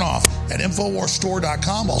 50% off at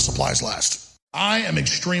InfoWarsStore.com while supplies last. I am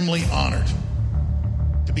extremely honored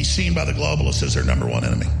to be seen by the globalists as their number one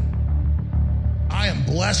enemy. I am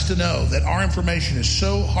blessed to know that our information is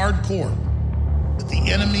so hardcore that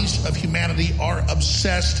the enemies of humanity are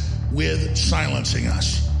obsessed with silencing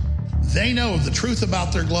us. They know if the truth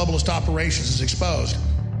about their globalist operations is exposed,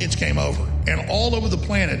 it's game over. And all over the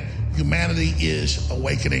planet, humanity is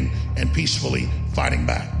awakening and peacefully fighting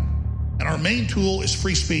back. And our main tool is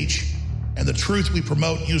free speech and the truth we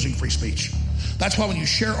promote using free speech. That's why when you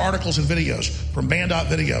share articles and videos from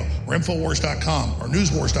Band.video or Infowars.com or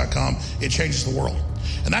Newswars.com, it changes the world.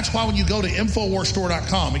 And that's why when you go to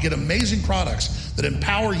InfoWarsStore.com and get amazing products that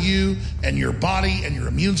empower you and your body and your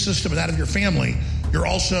immune system and that of your family, you're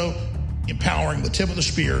also empowering the tip of the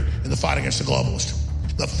spear in the fight against the globalist.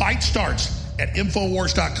 The fight starts at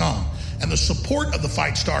Infowars.com. And the support of the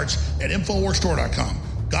fight starts at InfoWarsStore.com.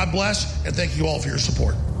 God bless, and thank you all for your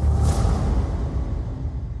support.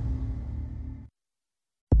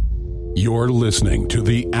 You're listening to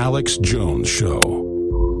The Alex Jones Show.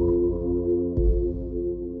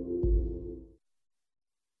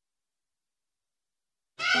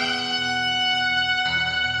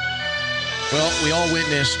 Well, we all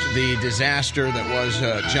witnessed the disaster that was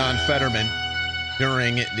John Fetterman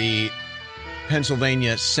during the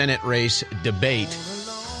Pennsylvania Senate race debate.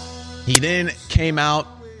 He then came out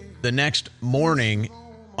the next morning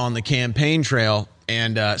on the campaign trail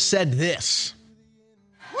and said this.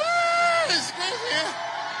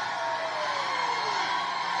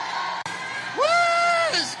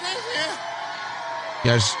 You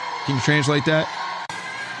guys, can you translate that?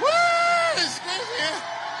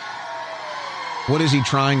 What is he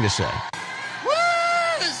trying to say?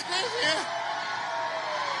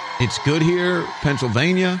 It's good here,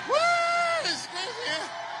 Pennsylvania.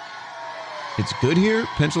 It's good here,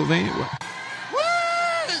 Pennsylvania. What?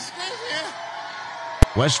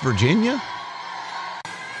 West Virginia?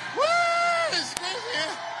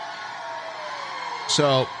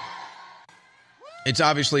 So, it's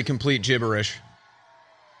obviously complete gibberish.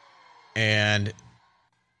 And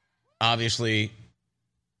obviously,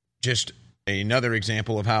 just another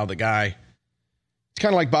example of how the guy, it's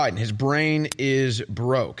kind of like Biden. His brain is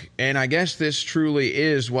broke. And I guess this truly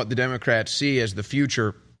is what the Democrats see as the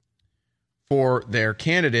future for their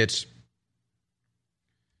candidates,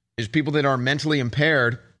 is people that are mentally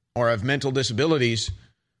impaired or have mental disabilities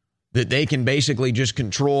that they can basically just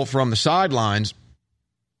control from the sidelines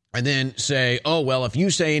and then say, oh, well, if you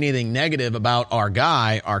say anything negative about our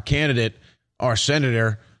guy, our candidate, our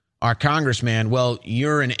senator, our congressman, well,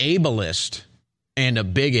 you're an ableist and a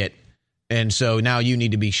bigot, and so now you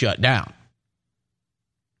need to be shut down.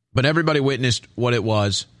 But everybody witnessed what it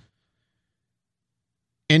was.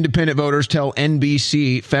 Independent voters tell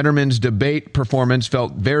NBC Fetterman's debate performance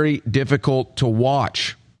felt very difficult to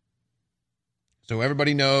watch. So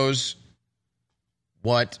everybody knows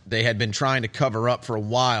what they had been trying to cover up for a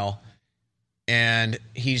while. And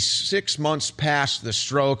he's 6 months past the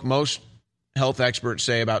stroke. Most health experts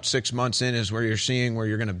say about 6 months in is where you're seeing where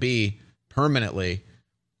you're going to be permanently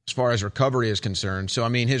as far as recovery is concerned. So, I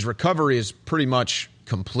mean, his recovery is pretty much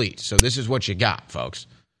complete. So this is what you got, folks.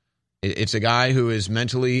 It's a guy who is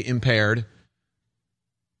mentally impaired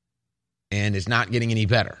and is not getting any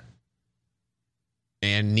better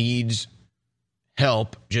and needs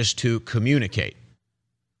help just to communicate.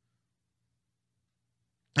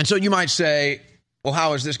 And so you might say, well,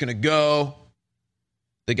 how is this going to go?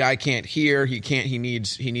 The guy can't hear. He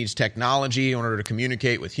needs technology in order to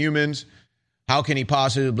communicate with humans. How can he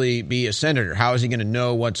possibly be a senator? How is he going to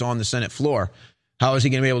know what's on the Senate floor? How is he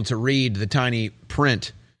going to be able to read the tiny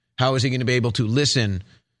print? How is he going to be able to listen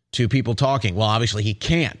to people talking? Well, obviously he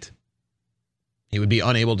can't. He would be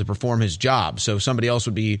unable to perform his job. So somebody else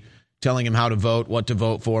would be telling him how to vote, what to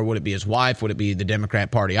vote for. Would it be his wife? Would it be the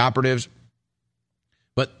Democrat Party operatives?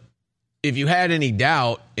 But if you had any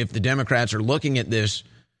doubt, if the Democrats are looking at this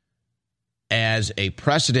as a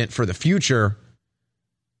precedent for the future,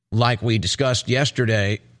 like we discussed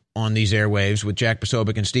yesterday on these airwaves with Jack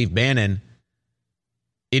Posobiec and Steve Bannon,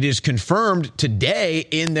 it is confirmed today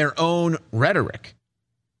in their own rhetoric.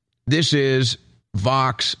 This is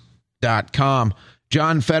Vox.com.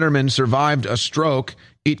 John Fetterman survived a stroke.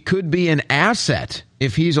 It could be an asset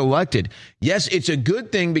if he's elected. Yes, it's a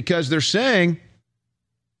good thing because they're saying,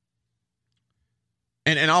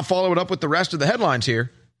 and I'll follow it up with the rest of the headlines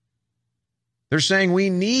here. They're saying we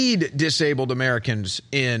need disabled Americans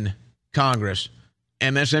in Congress.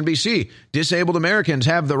 MSNBC, disabled Americans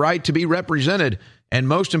have the right to be represented and,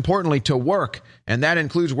 most importantly, to work, and that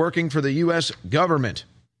includes working for the U.S. government.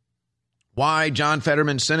 Why John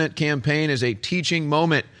Fetterman's Senate campaign is a teaching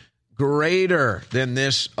moment greater than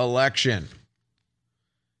this election.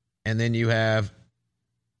 And then you have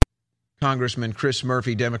Congressman Chris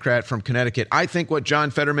Murphy, Democrat from Connecticut. I think what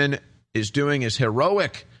John Fetterman is doing is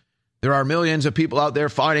heroic. There are millions of people out there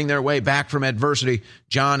fighting their way back from adversity.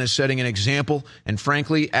 John is setting an example, and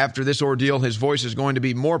frankly, after this ordeal, his voice is going to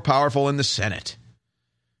be more powerful in the Senate.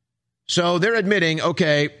 So they're admitting,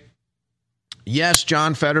 okay, yes,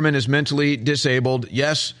 John Fetterman is mentally disabled.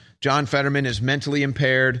 Yes, John Fetterman is mentally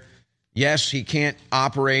impaired. Yes, he can't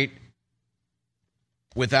operate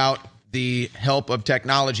without the help of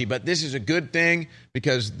technology. But this is a good thing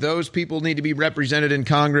because those people need to be represented in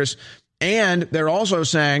Congress. And they're also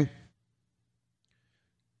saying,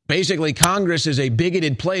 basically, Congress is a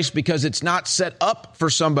bigoted place because it's not set up for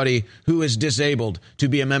somebody who is disabled to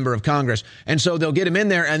be a member of Congress. And so they'll get him in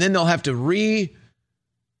there, and then they'll have to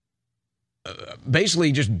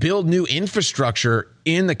basically just build new infrastructure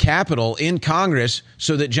in the Capitol, in Congress,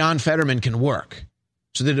 so that John Fetterman can work,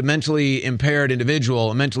 so that a mentally impaired individual,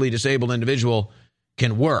 a mentally disabled individual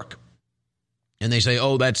can work. And they say,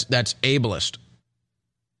 oh, that's ableist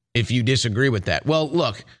if you disagree with that. Well,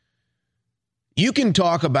 look, you can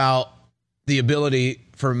talk about the ability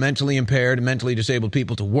for mentally impaired and mentally disabled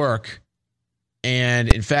people to work.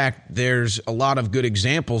 And in fact, there's a lot of good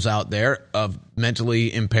examples out there of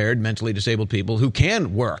mentally impaired, mentally disabled people who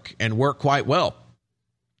can work and work quite well.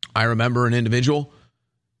 I remember an individual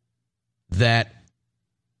that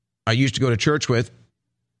I used to go to church with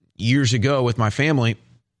years ago with my family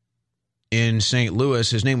in St. Louis.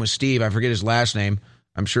 His name was Steve. I forget his last name.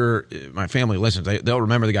 I'm sure my family listens. They'll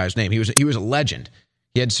remember the guy's name. He was a legend.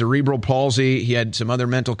 He had cerebral palsy. He had some other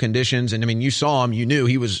mental conditions. And I mean, you saw him, you knew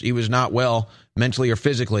he was not well mentally or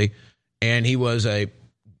physically. And he was a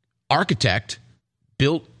architect,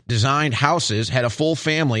 designed houses, had a full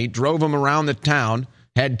family, drove them around the town,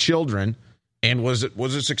 had children, and was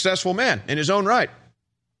a successful man in his own right.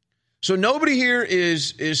 So nobody here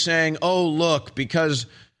is saying, oh, look, because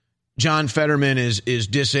John Fetterman is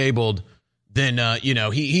disabled, then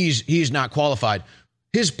he's not qualified.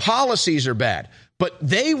 His policies are bad. But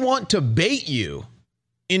they want to bait you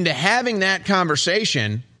into having that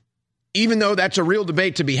conversation, even though that's a real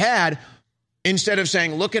debate to be had, instead of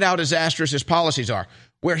saying, look at how disastrous his policies are.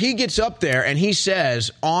 Where he gets up there and he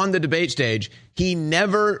says on the debate stage, he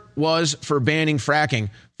never was for banning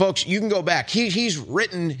fracking. Folks, you can go back.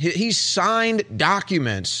 He's signed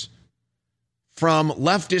documents from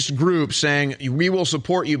leftist groups saying, we will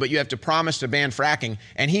support you, but you have to promise to ban fracking.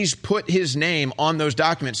 And he's put his name on those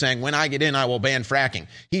documents saying, when I get in, I will ban fracking.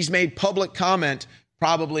 He's made public comment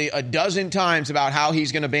probably a dozen times about how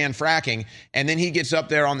he's going to ban fracking. And then he gets up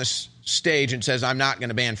there on the stage and says, I'm not going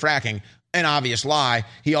to ban fracking. An obvious lie.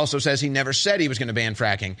 He also says he never said he was going to ban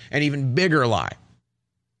fracking. An even bigger lie.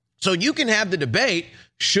 So you can have the debate,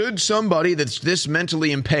 should somebody that's this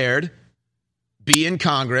mentally impaired be in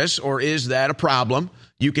Congress, or is that a problem?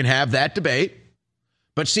 You can have that debate.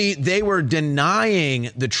 But see, they were denying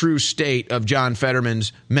the true state of John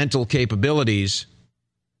Fetterman's mental capabilities.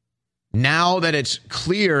 Now that it's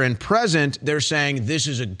clear and present, they're saying this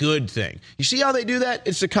is a good thing. You see how they do that?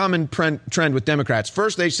 It's a common trend with Democrats.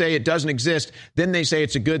 First, they say it doesn't exist. Then they say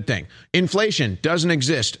it's a good thing. Inflation doesn't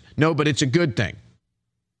exist. No, but it's a good thing.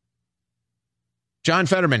 John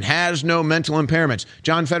Fetterman has no mental impairments.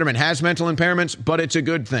 John Fetterman has mental impairments, but it's a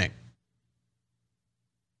good thing.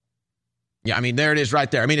 Yeah, I mean, there it is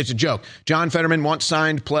right there. I mean, it's a joke. John Fetterman once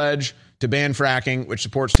signed pledge to ban fracking, which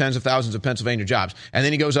supports tens of thousands of Pennsylvania jobs. And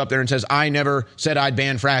then he goes up there and says, I never said I'd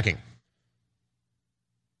ban fracking.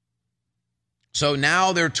 So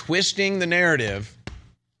now they're twisting the narrative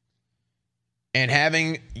and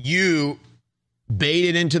having you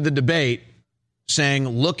baited into the debate, saying,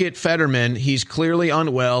 look at Fetterman. He's clearly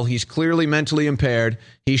unwell. He's clearly mentally impaired.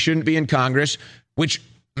 He shouldn't be in Congress, which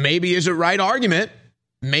maybe is a right argument.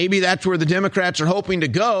 Maybe that's where the Democrats are hoping to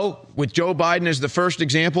go, with Joe Biden as the first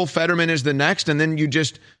example, Fetterman is the next, and then you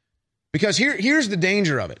just... Because here's the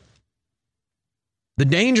danger of it. The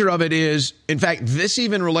danger of it is, in fact, this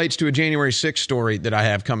even relates to a January 6th story that I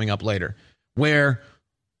have coming up later, where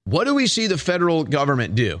what do we see the federal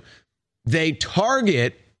government do? They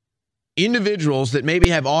target individuals that maybe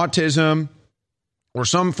have autism or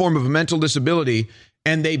some form of a mental disability,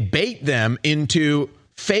 and they bait them into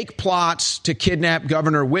fake plots to kidnap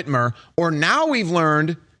Governor Whitmer, or now we've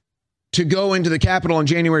learned to go into the Capitol on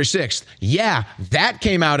January 6th. Yeah, that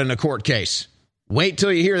came out in a court case. Wait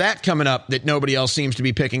till you hear that coming up that nobody else seems to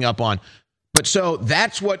be picking up on. But so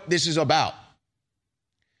that's what this is about.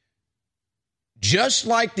 Just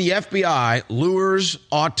like the FBI lures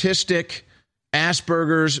autistic,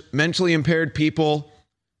 Asperger's, mentally impaired people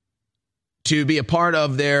to be a part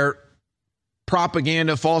of their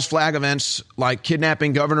propaganda, false flag events like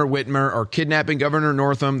kidnapping Governor Whitmer or kidnapping Governor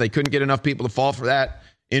Northam. They couldn't get enough people to fall for that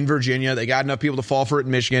in Virginia. They got enough people to fall for it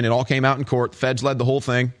in Michigan. It all came out in court. The feds led the whole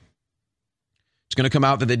thing. It's going to come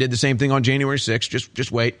out that they did the same thing on January 6th.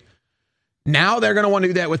 Just wait. Now they're going to want to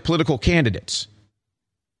do that with political candidates.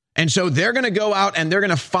 And so they're going to go out and they're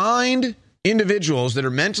going to find individuals that are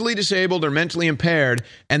mentally disabled or mentally impaired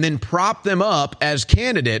and then prop them up as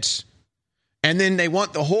candidates. And then they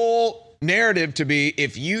want the whole narrative to be,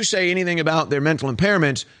 if you say anything about their mental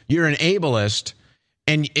impairments, you're an ableist,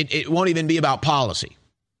 and it won't even be about policy.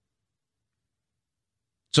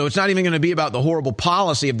 So it's not even going to be about the horrible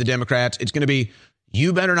policy of the Democrats. It's going to be,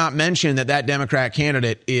 you better not mention that Democrat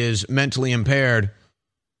candidate is mentally impaired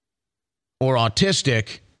or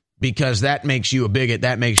autistic, because that makes you a bigot,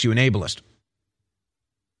 that makes you an ableist.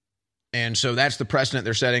 And so that's the precedent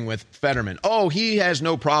they're setting with Fetterman. Oh, he has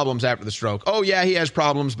no problems after the stroke. Oh, yeah, he has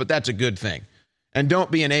problems, but that's a good thing. And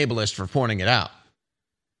don't be an ableist for pointing it out.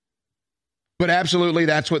 But absolutely,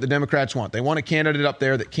 that's what the Democrats want. They want a candidate up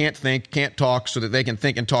there that can't think, can't talk, so that they can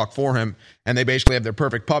think and talk for him. And they basically have their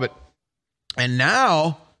perfect puppet. And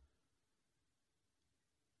now,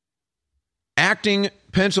 acting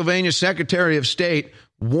Pennsylvania Secretary of State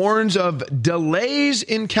warns of delays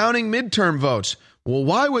in counting midterm votes. Well,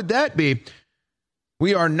 why would that be?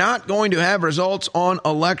 We are not going to have results on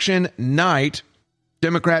election night.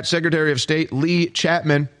 Democrat Secretary of State Lee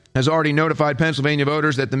Chapman has already notified Pennsylvania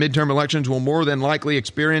voters that the midterm elections will more than likely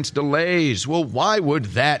experience delays. Well, why would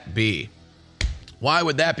that be? Why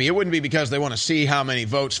would that be? It wouldn't be because they want to see how many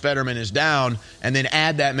votes Fetterman is down and then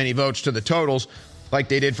add that many votes to the totals like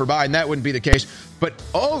they did for Biden. That wouldn't be the case. But,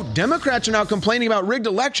 Democrats are now complaining about rigged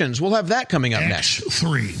elections. We'll have that coming up next.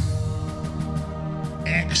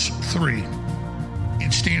 X3.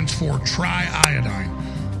 It stands for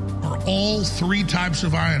triiodine, or all three types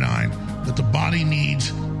of iodine that the body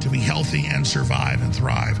needs to be healthy and survive and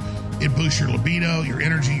thrive. It boosts your libido, your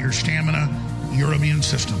energy, your stamina, your immune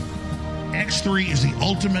system. X3 is the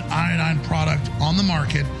ultimate iodine product on the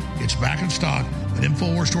market. It's back in stock at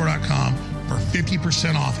InfoWarsStore.com for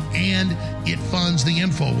 50% off, and it funds the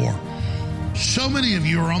InfoWar. So many of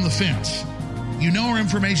you are on the fence. You know our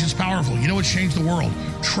information is powerful. You know it's changed the world.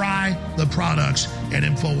 Try the products at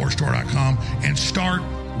InfoWarsStore.com and start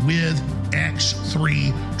with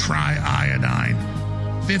X3 Triiodine.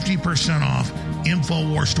 50% off,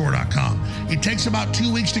 InfoWarsStore.com. It takes about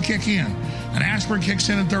 2 weeks to kick in. An aspirin kicks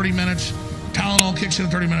in 30 minutes. Tylenol kicks in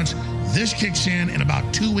 30 minutes. This kicks in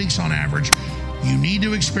about 2 weeks on average. You need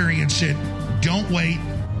to experience it. Don't wait.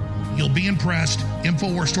 You'll be impressed.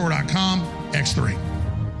 InfoWarsStore.com, X3.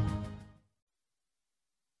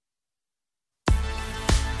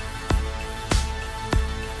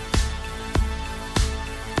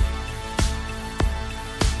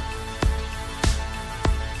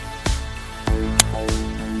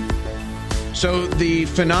 So the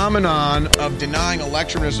phenomenon of denying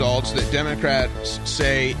election results that Democrats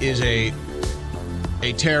say is a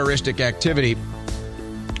terroristic activity,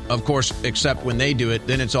 of course, except when they do it,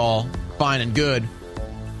 then it's all fine and good,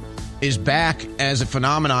 is back as a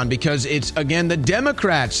phenomenon because it's, again, the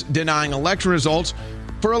Democrats denying election results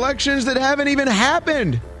for elections that haven't even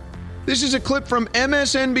happened. This is a clip from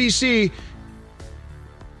MSNBC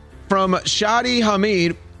from Shadi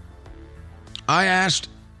Hamid. I asked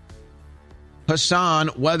Hassan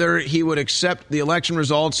whether he would accept the election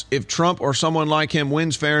results if Trump or someone like him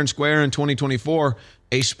wins fair and square in 2024.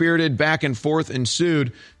 A spirited back and forth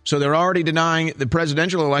ensued. So they're already denying the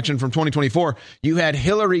presidential election from 2024. You had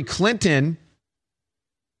Hillary Clinton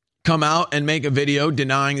come out and make a video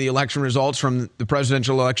denying the election results from the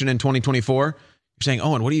presidential election in 2024. You're saying,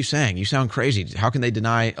 Owen, what are you saying? You sound crazy. How can they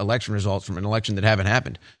deny election results from an election that haven't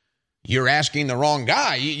happened? You're asking the wrong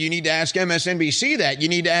guy. You need to ask MSNBC that. You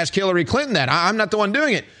need to ask Hillary Clinton that. I'm not the one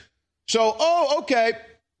doing it. So, okay.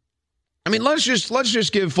 I mean, let's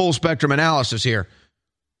just give full spectrum analysis here.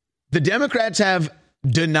 The Democrats have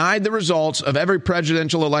denied the results of every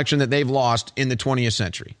presidential election that they've lost in the 20th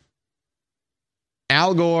century.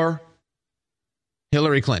 Al Gore,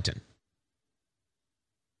 Hillary Clinton.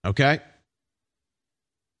 Okay?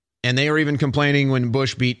 And they were even complaining when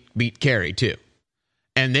Bush beat Kerry, too.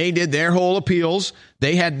 And they did their whole appeals.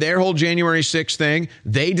 They had their whole January 6th thing.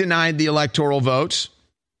 They denied the electoral votes.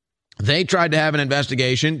 They tried to have an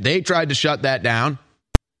investigation. They tried to shut that down.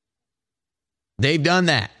 They've done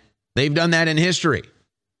that. They've done that in history.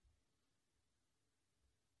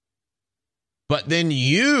 But then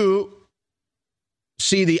you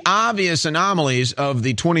see the obvious anomalies of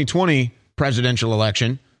the 2020 presidential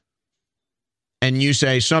election, and you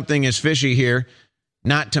say something is fishy here.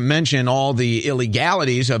 Not to mention all the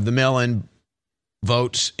illegalities of the mail-in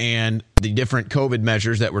votes and the different COVID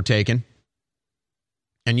measures that were taken.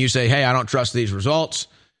 And you say, hey, I don't trust these results.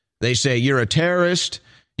 They say you're a terrorist.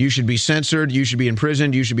 You should be censored. You should be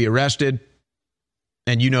imprisoned. You should be arrested.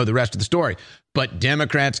 And you know the rest of the story. But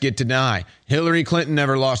Democrats get to deny. Hillary Clinton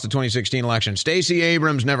never lost the 2016 election. Stacey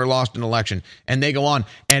Abrams never lost an election. And they go on.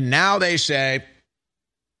 And now they say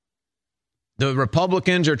the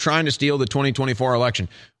Republicans are trying to steal the 2024 election.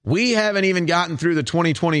 We haven't even gotten through the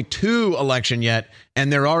 2022 election yet,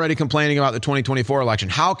 and they're already complaining about the 2024 election.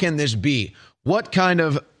 How can this be? What kind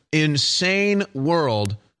of insane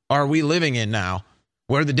world are we living in now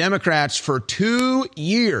where the Democrats for 2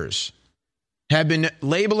 years have been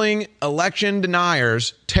labeling election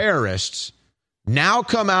deniers terrorists, now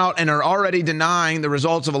come out and are already denying the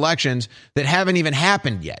results of elections that haven't even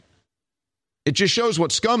happened yet? It just shows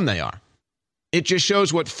what scum they are. It just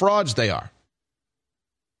shows what frauds they are.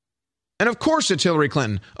 And of course it's Hillary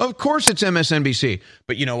Clinton. Of course it's MSNBC.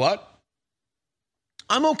 But you know what?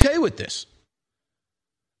 I'm okay with this.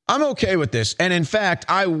 I'm okay with this. And in fact,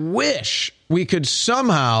 I wish we could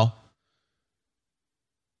somehow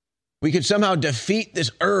defeat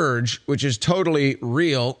this urge, which is totally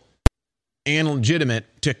real and legitimate,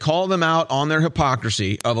 to call them out on their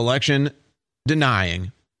hypocrisy of election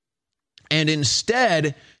denying and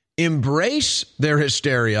instead embrace their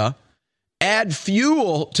hysteria, add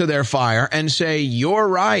fuel to their fire, and say, you're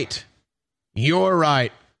right. You're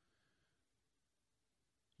right.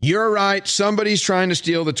 You're right. Somebody's trying to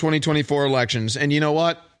steal the 2024 elections. And you know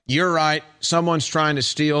what? You're right. Someone's trying to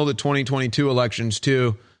steal the 2022 elections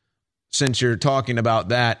too, since you're talking about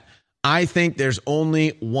that. I think there's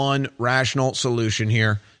only one rational solution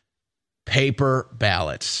here. Paper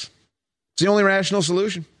ballots. It's the only rational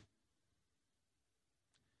solution.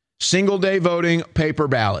 Single day voting, paper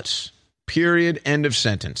ballots. Period. End of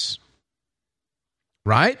sentence.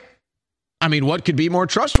 Right? I mean, what could be more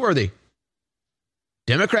trustworthy?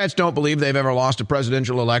 Democrats don't believe they've ever lost a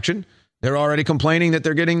presidential election. They're already complaining that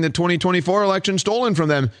they're getting the 2024 election stolen from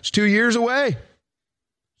them. It's 2 years away.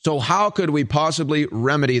 So how could we possibly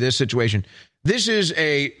remedy this situation? This is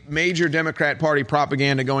a major Democrat Party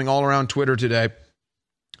propaganda going all around Twitter today.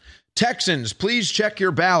 Texans, please check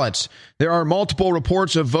your ballots. There are multiple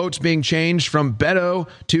reports of votes being changed from Beto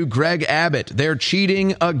to Greg Abbott. They're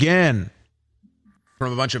cheating again.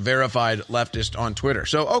 From a bunch of verified leftists on Twitter.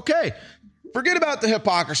 So, okay, forget about the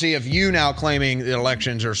hypocrisy of you now claiming that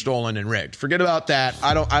elections are stolen and rigged. Forget about that.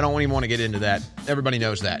 I don't even want to get into that. Everybody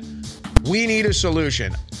knows that. We need a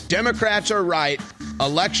solution. Democrats are right.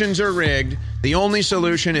 Elections are rigged. The only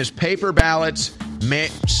solution is paper ballots,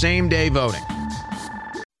 same-day voting.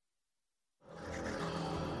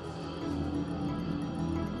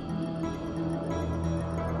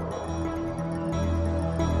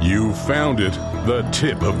 You found it, the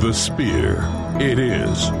tip of the spear. It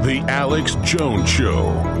is the Alex Jones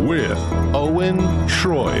Show with Owen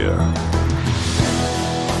Schroyer.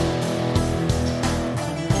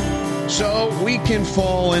 So we can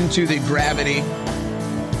fall into the gravity,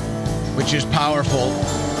 which is powerful,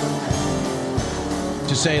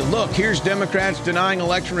 to say, look, here's Democrats denying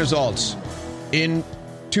election results in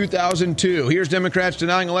 2002. Here's Democrats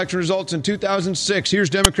denying election results in 2006. Here's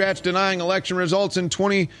Democrats denying election results in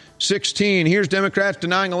 2016. Here's Democrats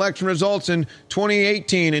denying election results in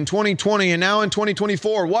 2018, in 2020, and now in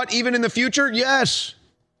 2024. What, even in the future? Yes.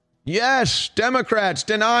 Yes, Democrats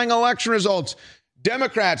denying election results.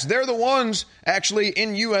 Democrats, they're the ones actually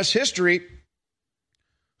in U.S. history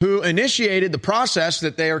who initiated the process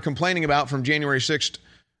that they are complaining about from January 6th,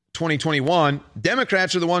 2021.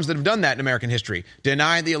 Democrats are the ones that have done that in American history.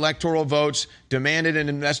 Denied the electoral votes, demanded an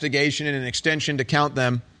investigation and an extension to count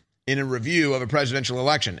them in a review of a presidential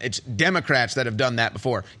election. It's Democrats that have done that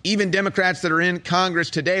before. Even Democrats that are in Congress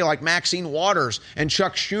today, like Maxine Waters and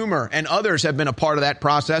Chuck Schumer and others, have been a part of that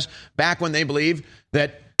process back when they believed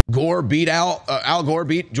that Al Gore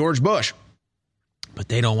beat George Bush. But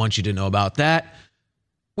they don't want you to know about that.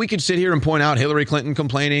 We could sit here and point out Hillary Clinton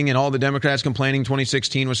complaining and all the Democrats complaining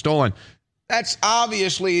 2016 was stolen. That's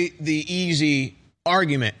obviously the easy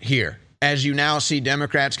argument here, as you now see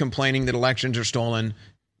Democrats complaining that elections are stolen,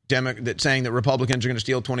 saying that Republicans are going to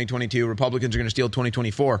steal 2022, Republicans are going to steal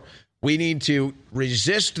 2024. We need to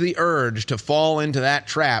resist the urge to fall into that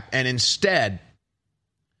trap, and instead,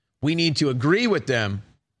 we need to agree with them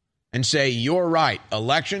and say, you're right,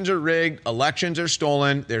 elections are rigged, elections are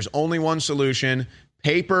stolen, there's only one solution: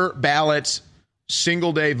 paper ballots,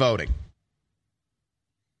 single-day voting.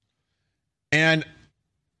 And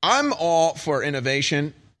I'm all for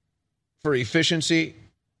innovation, for efficiency.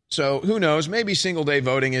 So who knows? Maybe single-day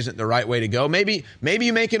voting isn't the right way to go. Maybe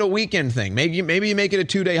you make it a weekend thing. Maybe you make it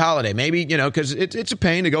a 2-day holiday. Maybe, because it's a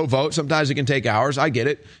pain to go vote. Sometimes it can take hours. I get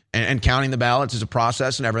it. And counting the ballots is a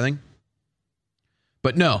process and everything.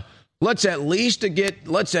 But no, let's at least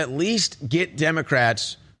get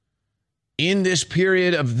Democrats, in this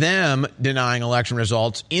period of them denying election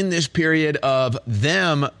results, in this period of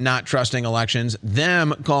them not trusting elections,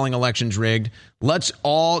 them calling elections rigged, let's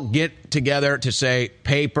all get together to say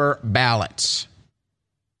paper ballots.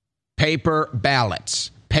 Paper ballots.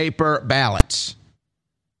 Paper ballots.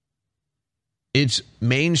 It's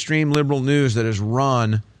mainstream liberal news that has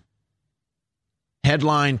run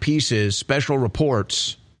headline pieces, special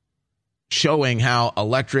reports showing how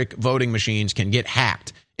electric voting machines can get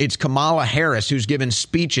hacked. It's Kamala Harris who's given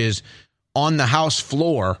speeches on the House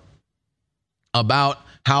floor about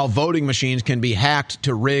how voting machines can be hacked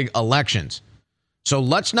to rig elections. So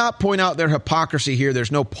let's not point out their hypocrisy here.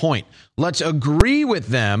 There's no point. Let's agree with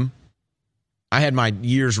them. I had my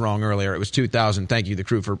years wrong earlier. It was 2000. Thank you, the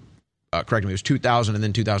crew, for correcting me. It was 2000 and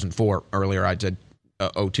then 2004 earlier. I said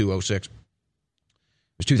 02, 06. It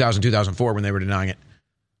was 2000, 2004 when they were denying it.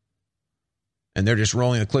 And they're just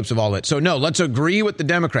rolling the clips of all that. So, no, let's agree with the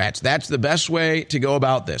Democrats. That's the best way to go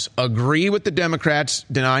about this. Agree with the Democrats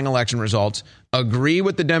denying election results. Agree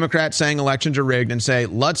with the Democrats saying elections are rigged, and say,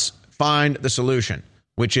 let's find the solution,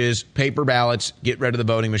 which is paper ballots, get rid of the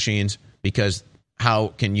voting machines, because how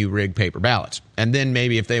can you rig paper ballots? And then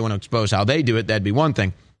maybe if they want to expose how they do it, that'd be one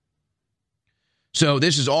thing. So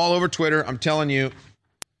this is all over Twitter. I'm telling you,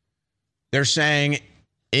 they're saying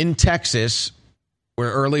in Texas, where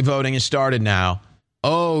early voting has started now,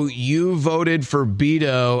 oh, you voted for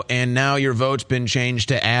Beto and now your vote's been changed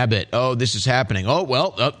to Abbott. Oh, this is happening. Oh,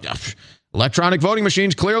 well, electronic voting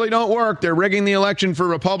machines clearly don't work. They're rigging the election for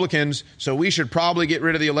Republicans, so we should probably get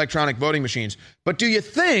rid of the electronic voting machines. But do you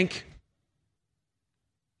think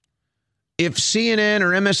if CNN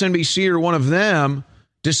or MSNBC or one of them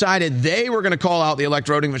decided they were going to call out the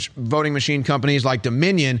electronic voting machine companies like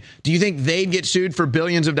Dominion, do you think they'd get sued for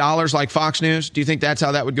billions of dollars like Fox News? Do you think that's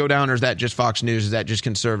how that would go down, or is that just Fox News? Is that just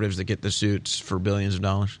conservatives that get the suits for billions of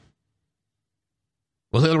dollars?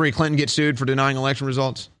 Will Hillary Clinton get sued for denying election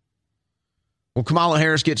results? Will Kamala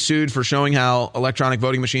Harris get sued for showing how electronic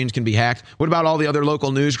voting machines can be hacked? What about all the other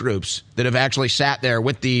local news groups that have actually sat there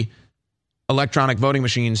with the electronic voting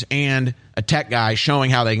machines and a tech guy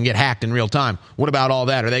showing how they can get hacked in real time? What about all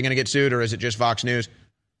that? Are they going to get sued, or is it just Fox News?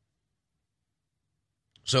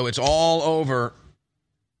 So it's all over.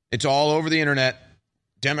 It's all over the internet.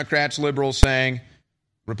 Democrats, liberals saying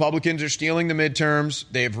Republicans are stealing the midterms.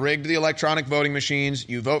 They've rigged the electronic voting machines.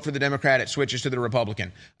 You vote for the Democrat, it switches to the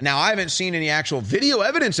Republican. Now, I haven't seen any actual video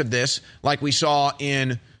evidence of this like we saw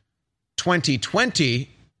in 2020.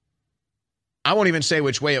 I won't even say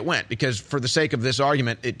which way it went, because for the sake of this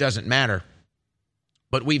argument, it doesn't matter.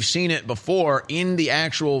 But we've seen it before in the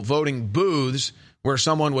actual voting booths where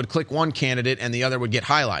someone would click one candidate and the other would get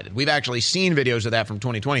highlighted. We've actually seen videos of that from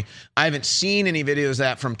 2020. I haven't seen any videos of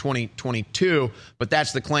that from 2022, but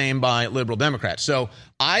that's the claim by liberal Democrats. So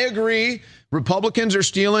I agree. Republicans are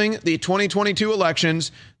stealing the 2022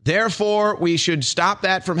 elections. Therefore, we should stop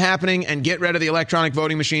that from happening and get rid of the electronic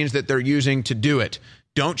voting machines that they're using to do it.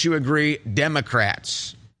 Don't you agree,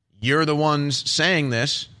 Democrats? You're the ones saying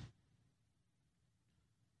this.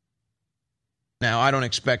 Now, I don't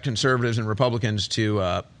expect conservatives and Republicans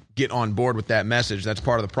to get on board with that message. That's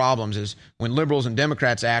part of the problems, is when liberals and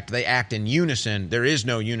Democrats act, they act in unison. There is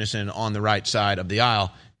no unison on the right side of the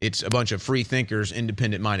aisle. It's a bunch of free thinkers,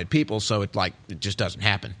 independent-minded people, so it just doesn't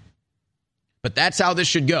happen. But that's how this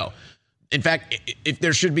should go. In fact, if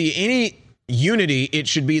there should be any unity, it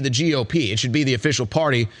should be the GOP. It should be the official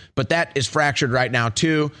party, but that is fractured right now,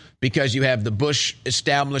 too, because you have the Bush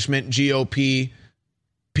establishment GOP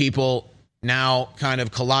people now kind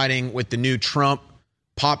of colliding with the new Trump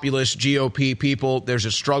populist GOP people. There's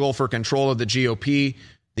a struggle for control of the GOP.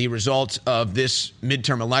 The results of this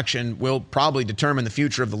midterm election will probably determine the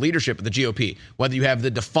future of the leadership of the GOP. Whether you have the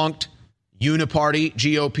defunct uniparty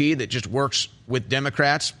GOP that just works with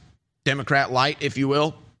Democrats, Democrat light, if you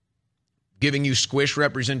will, giving you squish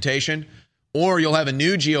representation, or you'll have a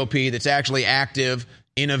new GOP that's actually active,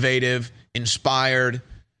 innovative, inspired,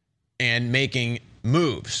 and making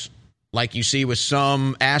moves, like you see with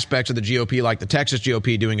some aspects of the GOP, like the Texas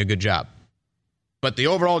GOP doing a good job. But the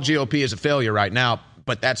overall GOP is a failure right now,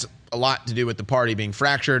 but that's a lot to do with the party being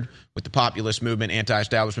fractured, with the populist movement,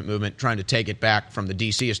 anti-establishment movement, trying to take it back from the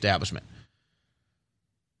D.C. establishment.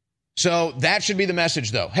 So that should be the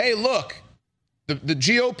message, though. Hey, look, the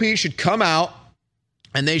GOP should come out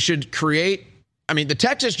and they should create, the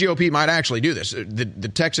Texas GOP might actually do this.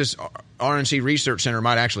 The Texas RNC Research Center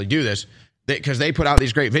might actually do this, because they put out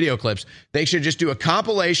these great video clips. They should just do a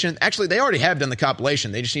compilation. Actually, they already have done the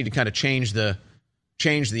compilation. They just need to kind of change the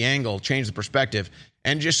angle, change the perspective.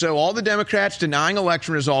 And just so all the Democrats denying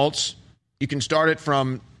election results, you can start it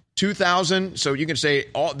from 2000. So you can say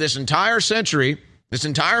this entire century, this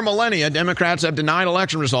entire millennia, Democrats have denied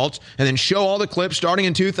election results, and then show all the clips starting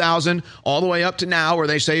in 2000 all the way up to now, where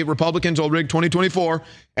they say Republicans will rig 2024.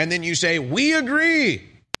 And then you say, we agree.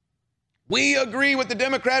 We agree with the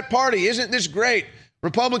Democrat Party. Isn't this great?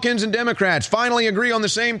 Republicans and Democrats finally agree on the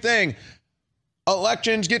same thing.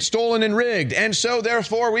 Elections get stolen and rigged, and so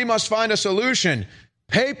therefore we must find a solution.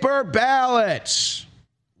 Paper ballots.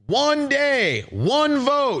 One day, one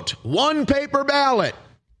vote, one paper ballot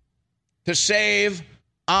to save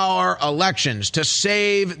our elections, to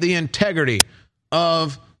save the integrity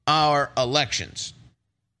of our elections.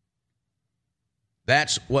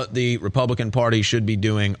 That's what the Republican Party should be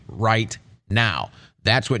doing right now.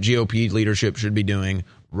 That's what GOP leadership should be doing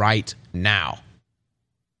right now.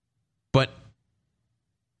 But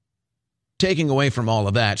taking away from all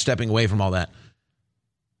of that, stepping away from all that,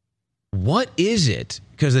 what is it?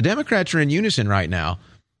 Because the Democrats are in unison right now.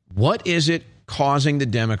 What is it causing the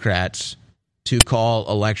Democrats to call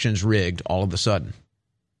elections rigged all of a sudden?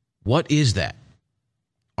 What is that?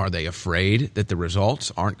 Are they afraid that the results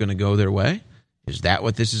aren't going to go their way? Is that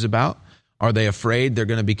what this is about? Are they afraid they're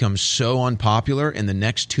going to become so unpopular in the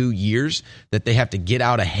next 2 years that they have to get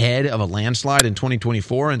out ahead of a landslide in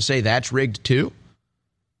 2024 and say that's rigged too?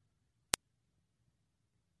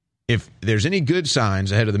 If there's any good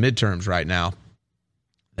signs ahead of the midterms right now,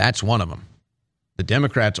 that's one of them. The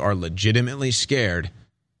Democrats are legitimately scared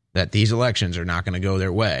that these elections are not going to go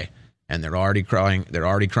their way, and they're already crying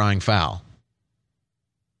foul.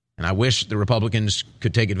 And I wish the Republicans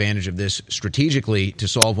could take advantage of this strategically to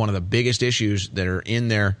solve one of the biggest issues that are in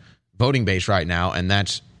their voting base right now, and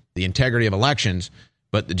that's the integrity of elections.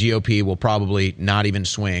 But the GOP will probably not even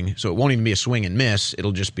swing. So it won't even be a swing and miss.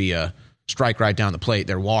 It'll just be a strike right down the plate.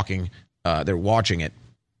 They're watching it.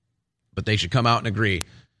 But they should come out and agree.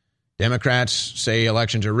 Democrats say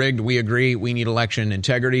elections are rigged. We agree. We need election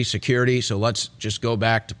integrity, security. So let's just go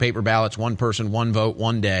back to paper ballots. One person, one vote,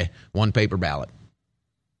 one day, one paper ballot.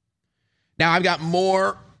 Now, I've got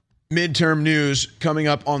more midterm news coming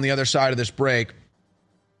up on the other side of this break.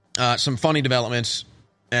 Some funny developments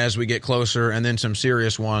as we get closer, and then some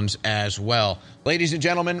serious ones as well. Ladies and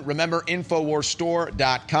gentlemen, remember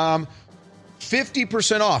InfoWarsStore.com.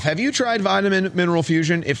 50% off. Have you tried Vitamin Mineral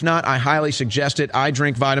Fusion? If not, I highly suggest it. I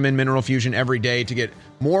drink Vitamin Mineral Fusion every day to get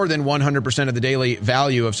more than 100% of the daily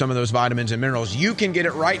value of some of those vitamins and minerals. You can get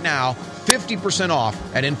it right now, 50% off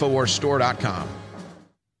at InfoWarsStore.com.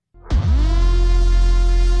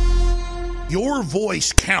 Your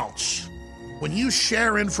voice counts. When you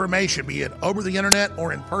share information, be it over the internet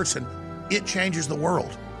or in person, it changes the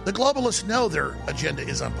world. The globalists know their agenda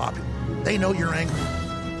is unpopular. They know you're angry.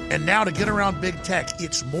 And now to get around big tech,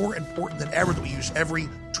 it's more important than ever that we use every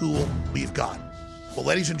tool we've got. Well,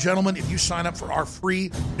 ladies and gentlemen, if you sign up for our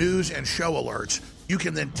free news and show alerts, you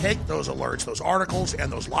can then take those alerts, those articles,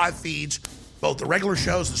 and those live feeds, both the regular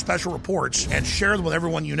shows and special reports, and share them with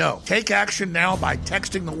everyone you know. Take action now by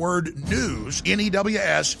texting the word NEWS,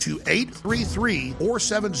 N-E-W-S, to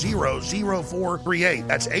 833-470-0438.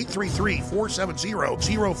 That's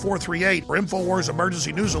 833-470-0438 for InfoWars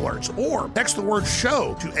Emergency News Alerts. Or text the word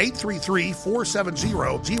SHOW to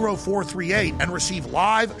 833-470-0438 and receive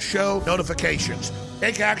live show notifications.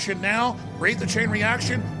 Take action now, create the chain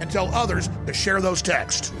reaction, and tell others to share those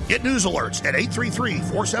texts. Get news alerts at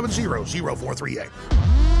 833-470-0438.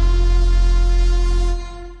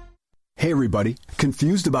 Hey everybody,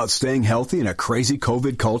 confused about staying healthy in a crazy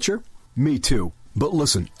COVID culture? Me too. But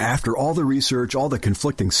listen, after all the research, all the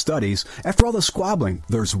conflicting studies, after all the squabbling,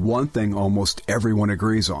 there's one thing almost everyone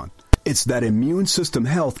agrees on. It's that immune system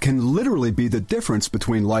health can literally be the difference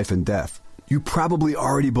between life and death. You probably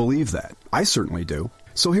already believe that. I certainly do.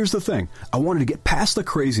 So here's the thing. I wanted to get past the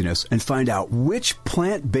craziness and find out which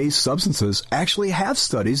plant-based substances actually have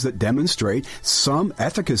studies that demonstrate some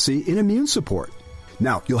efficacy in immune support.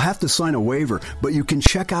 Now, you'll have to sign a waiver, but you can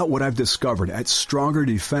check out what I've discovered at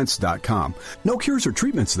StrongerDefense.com. No cures or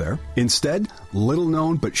treatments there. Instead,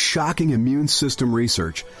 little-known but shocking immune system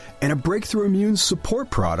research and a breakthrough immune support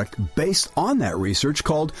product based on that research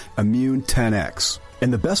called Immune 10X.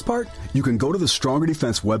 And the best part? You can go to the Stronger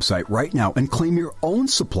Defense website right now and claim your own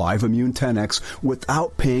supply of Immune 10X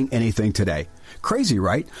without paying anything today. Crazy,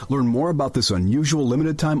 right? Learn more about this unusual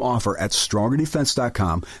limited-time offer at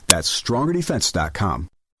StrongerDefense.com. That's StrongerDefense.com.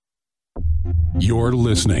 You're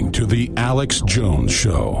listening to The Alex Jones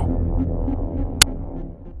Show.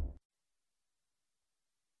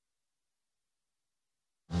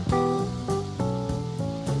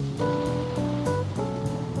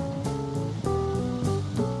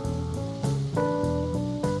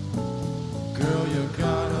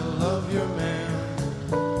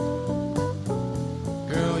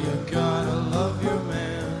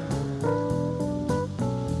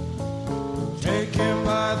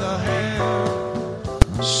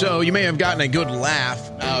 So you may have gotten a good laugh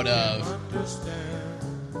out of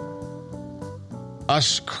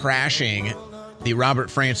us crashing the Robert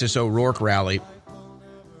Francis O'Rourke rally,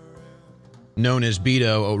 known as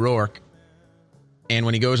Beto O'Rourke. And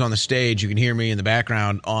when he goes on the stage, you can hear me in the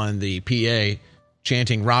background on the PA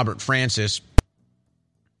chanting Robert Francis.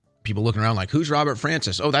 People looking around like, who's Robert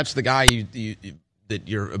Francis? Oh, that's the guy that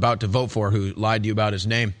you're about to vote for who lied to you about his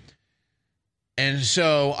name. And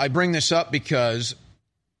so I bring this up because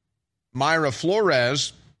Mayra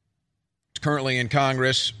Flores, currently in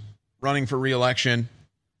Congress, running for re-election.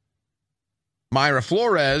 Mayra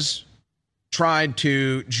Flores tried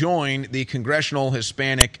to join the Congressional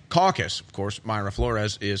Hispanic Caucus. Of course, Mayra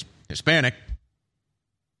Flores is Hispanic.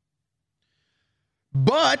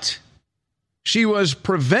 But she was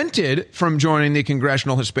prevented from joining the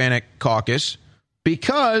Congressional Hispanic Caucus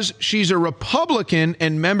because she's a Republican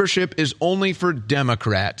and membership is only for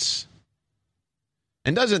Democrats.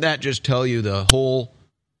 And doesn't that just tell you the whole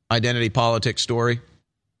identity politics story?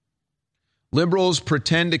 Liberals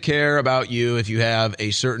pretend to care about you if you have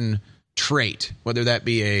a certain trait, whether that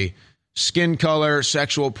be a skin color,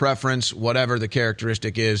 sexual preference, whatever the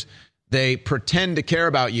characteristic is. They pretend to care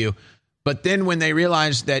about you. But then when they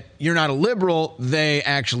realize that you're not a liberal, they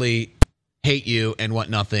actually hate you and want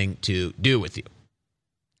nothing to do with you.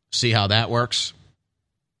 See how that works?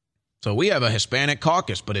 So we have a Hispanic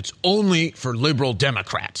caucus, but it's only for liberal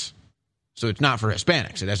Democrats. So it's not for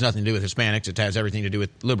Hispanics. It has nothing to do with Hispanics. It has everything to do with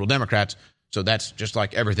liberal Democrats. So that's just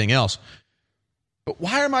like everything else. But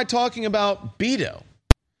why am I talking about Beto?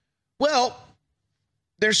 Well,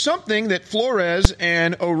 there's something that Flores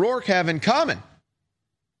and O'Rourke have in common.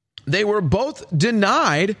 They were both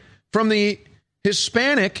denied from the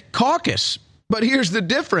Hispanic caucus. But here's the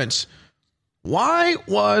difference. Why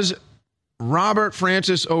was Robert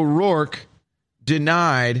Francis O'Rourke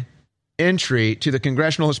denied entry to the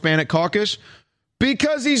Congressional Hispanic Caucus?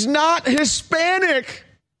 Because he's not Hispanic.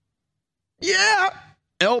 Yeah.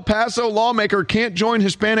 El Paso lawmaker can't join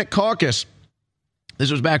Hispanic caucus.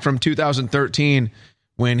 This was back from 2013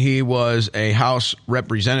 when he was a House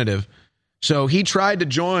representative. So he tried to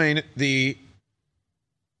join the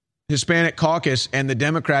Hispanic caucus and the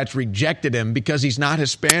Democrats rejected him because he's not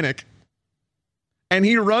Hispanic. And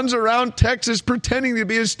he runs around Texas pretending to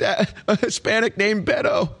be a Hispanic named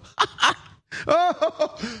Beto.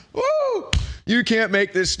 Oh, woo. You can't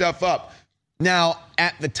make this stuff up. Now,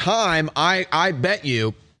 at the time, I bet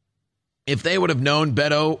you if they would have known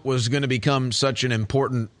Beto was going to become such an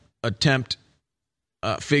important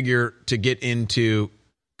figure to get into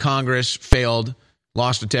Congress, failed,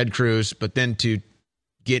 lost to Ted Cruz, but then to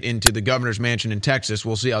get into the governor's mansion in Texas.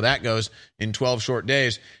 We'll see how that goes in 12 short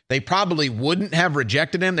days. They probably wouldn't have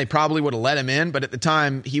rejected him. They probably would have let him in. But at the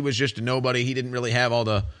time, he was just a nobody. He didn't really have all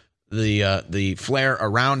the flair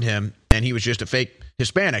around him. And he was just a fake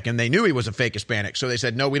Hispanic. And they knew he was a fake Hispanic. So they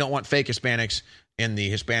said, no, we don't want fake Hispanics in the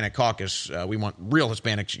Hispanic caucus. We want real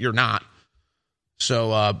Hispanics. You're not.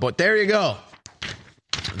 So, but there you go.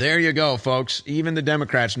 There you go, folks. Even the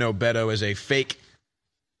Democrats know Beto is a fake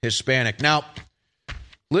Hispanic. Now,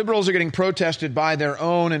 liberals are getting protested by their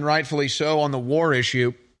own, and rightfully so, on the war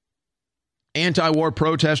issue. Anti-war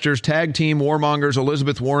protesters tag team warmongers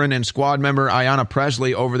Elizabeth Warren and squad member Ayanna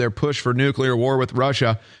Pressley over their push for nuclear war with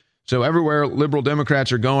Russia. So everywhere liberal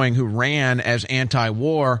Democrats are going who ran as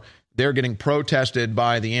anti-war, they're getting protested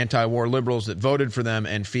by the anti-war liberals that voted for them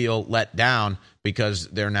and feel let down because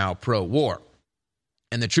they're now pro-war.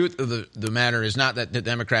 And the truth of the matter is not that the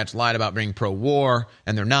Democrats lied about being pro-war,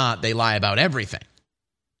 and they're not. They lie about everything.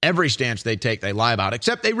 Every stance they take, they lie about,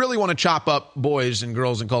 except they really want to chop up boys and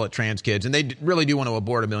girls and call it trans kids, and they really do want to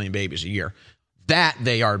abort 1 million babies a year. That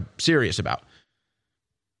they are serious about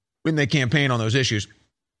when they campaign on those issues.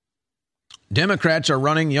 Democrats are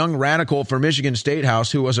running young radical for Michigan State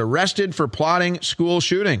House who was arrested for plotting school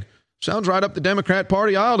shooting. Sounds right up the Democrat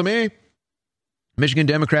party aisle to me. Michigan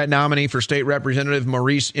Democrat nominee for state representative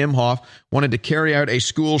Maurice Imhoff wanted to carry out a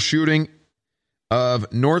school shooting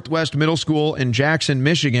of Northwest Middle School in Jackson,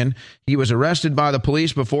 Michigan. He was arrested by the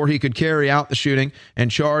police before he could carry out the shooting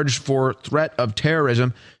and charged for threat of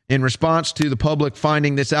terrorism. In response to the public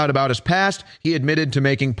finding this out about his past, he admitted to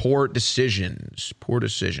making poor decisions. Poor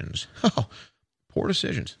decisions. Oh, poor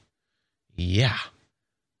decisions. Yeah.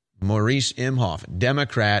 Maurice Imhoff,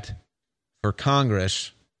 Democrat for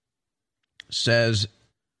Congress, says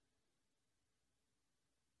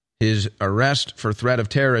his arrest for threat of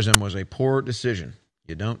terrorism was a poor decision.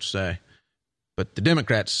 You don't say. But the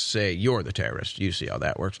Democrats say you're the terrorist. You see how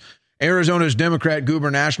that works. Arizona's Democrat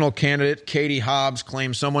gubernatorial candidate Katie Hobbs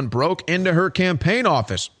claims someone broke into her campaign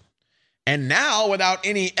office. And now, without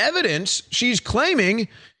any evidence, she's claiming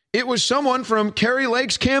it was someone from Kari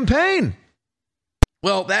Lake's campaign.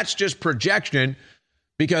 Well, that's just projection,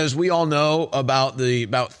 because we all know about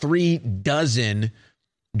 3 dozen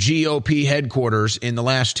GOP headquarters in the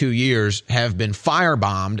last 2 years have been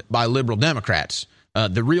firebombed by liberal Democrats,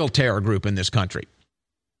 the real terror group in this country.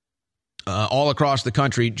 All across the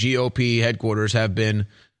country, GOP headquarters have been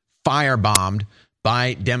firebombed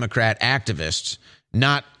by Democrat activists.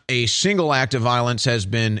 Not a single act of violence has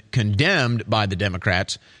been condemned by the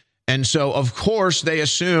Democrats. And so, of course, they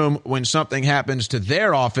assume when something happens to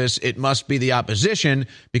their office, it must be the opposition,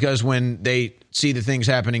 because when they see the things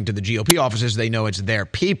happening to the GOP offices, they know it's their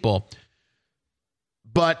people.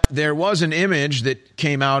 But there was an image that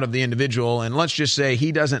came out of the individual, and let's just say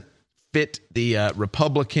he doesn't fit the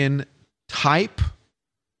Republican type,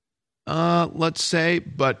 let's say.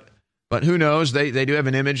 But who knows? They do have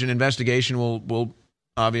an image. An investigation will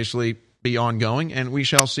obviously be ongoing, and we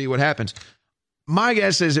shall see what happens. My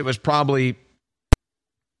guess is it was probably,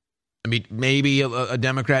 maybe a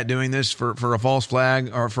Democrat doing this for a false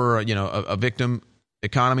flag or for a victim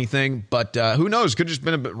economy thing. But who knows? Could have just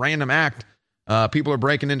been a random act. People are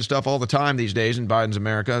breaking into stuff all the time these days in Biden's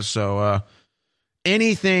America. So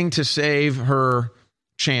anything to save her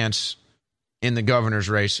chance in the governor's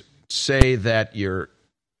race. Say that your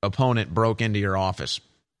opponent broke into your office.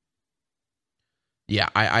 Yeah,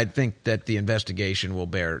 I think that the investigation will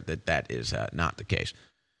bear that is not the case.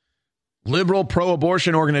 Liberal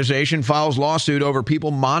pro-abortion organization files lawsuit over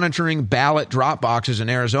people monitoring ballot drop boxes in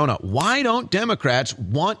Arizona. Why don't Democrats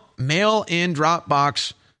want mail-in drop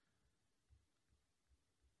box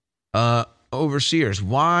overseers?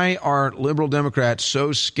 Why are liberal Democrats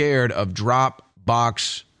so scared of drop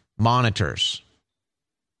box monitors?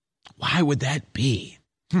 Why would that be?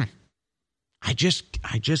 I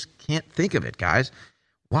just can't think of it, guys.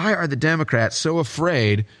 Why are the Democrats so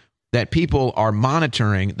afraid that people are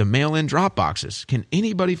monitoring the mail-in drop boxes? Can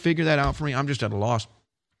anybody figure that out for me? I'm just at a loss.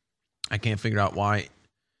 I can't figure out why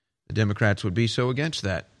the Democrats would be so against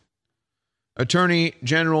that. Attorney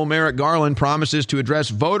General Merrick Garland promises to address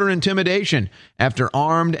voter intimidation after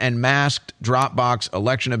armed and masked drop box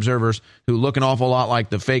election observers who look an awful lot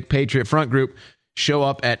like the fake Patriot Front group show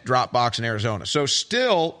up at Dropbox in Arizona. So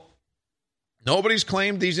still, nobody's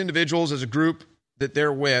claimed these individuals as a group that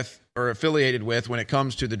they're with or affiliated with when it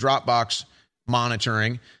comes to the Dropbox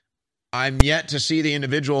monitoring. I'm yet to see the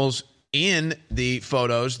individuals in the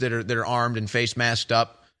photos that are armed and face masked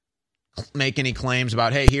up make any claims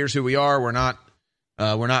about, hey, here's who we are. We're not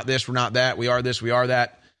this, we're not that. We are this, we are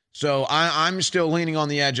that. So I'm still leaning on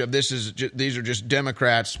the edge of these are just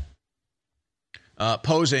Democrats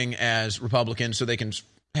posing as Republicans so they can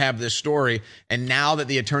have this story. And now that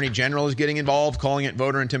the Attorney General is getting involved, calling it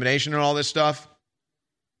voter intimidation and all this stuff,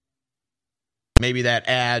 maybe that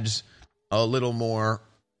adds a little more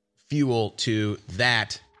fuel to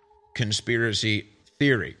that conspiracy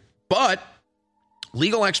theory. But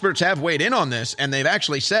legal experts have weighed in on this, and they've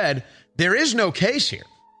actually said there is no case here.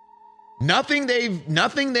 Nothing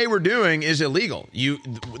they were doing is illegal.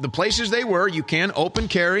 The places they were, you can open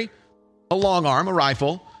carry a long arm, a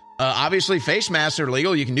rifle. Obviously, face masks are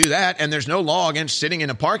legal. You can do that. And there's no law against sitting in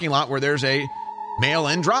a parking lot where there's a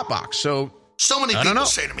mail-in drop box. So many people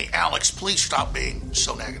say to me, Alex, please stop being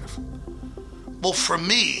so negative. Well, for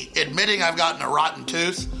me, admitting I've gotten a rotten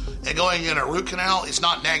tooth and going in a root canal is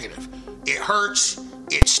not negative. It hurts.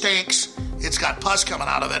 It stinks. It's got pus coming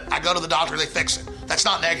out of it. I go to the doctor. They fix it. That's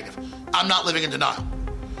not negative. I'm not living in denial.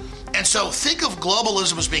 And so think of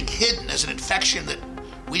globalism as being hidden as an infection that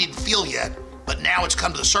we didn't feel yet, but now it's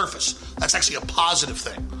come to the surface. That's actually a positive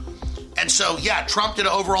thing. And so, yeah, Trump did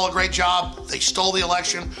overall a great job. They stole the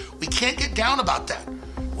election. We can't get down about that.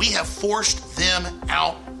 We have forced them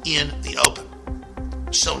out in the open.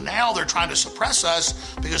 So now they're trying to suppress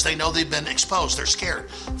us because they know they've been exposed. They're scared.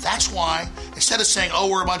 That's why, instead of saying,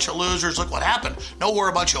 oh, we're a bunch of losers, look what happened. No, we're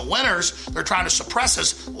a bunch of winners. They're trying to suppress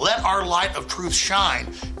us. Let our light of truth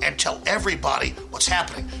shine and tell everybody what's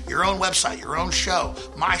happening. Your own website, your own show,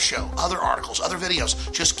 my show, other articles, other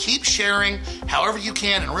videos. Just keep sharing however you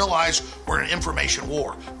can and realize we're in an information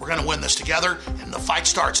war. We're going to win this together, and the fight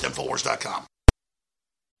starts at Infowars.com.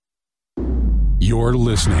 You're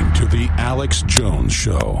listening to The Alex Jones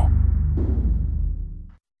Show.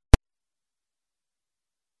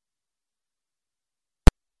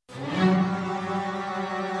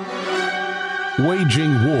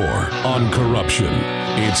 Waging war on corruption.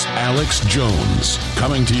 It's Alex Jones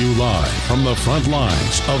coming to you live from the front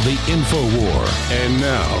lines of the InfoWar. And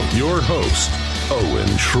now, your host, Owen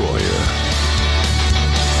Schroyer.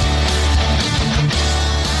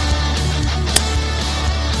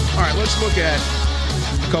 All right, let's look at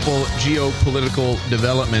a couple geopolitical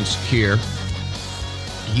developments here.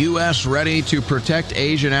 U.S. ready to protect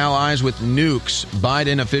Asian allies with nukes,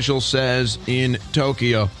 Biden official says in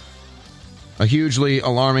Tokyo. A hugely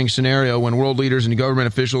alarming scenario when world leaders and government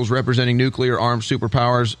officials representing nuclear-armed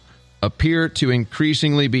superpowers appear to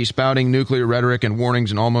increasingly be spouting nuclear rhetoric and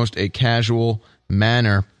warnings in almost a casual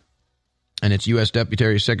manner. And it's U.S.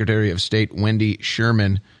 Deputy Secretary of State Wendy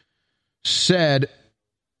Sherman said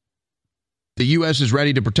the U.S. is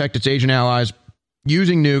ready to protect its Asian allies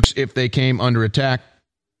using nukes if they came under attack,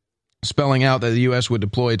 spelling out that the U.S. would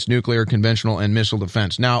deploy its nuclear, conventional, and missile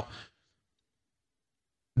defense. Now,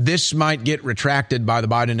 this might get retracted by the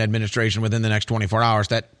Biden administration within the next 24 hours.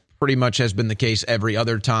 That pretty much has been the case every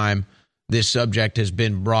other time this subject has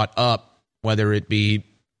been brought up, whether it be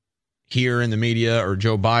here in the media or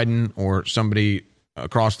Joe Biden or somebody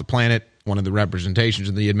across the planet, one of the representations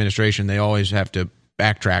of the administration. They always have to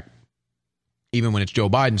backtrack, even when it's Joe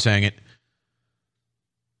Biden saying it.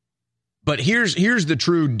 But here's the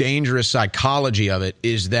true dangerous psychology of it,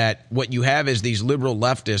 is that what you have is these liberal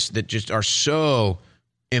leftists that just are so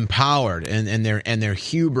empowered, and their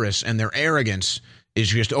hubris and their arrogance is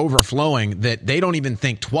just overflowing, that they don't even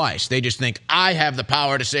think twice. They just think, I have the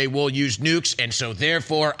power to say we'll use nukes, and so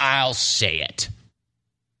therefore I'll say it.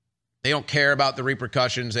 They don't care about the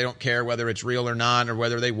repercussions. They don't care whether it's real or not, or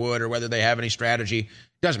whether they would, or whether they have any strategy.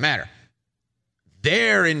 Doesn't matter.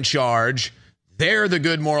 They're in charge. They're the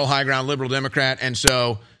good moral high ground liberal Democrat, and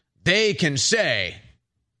so they can say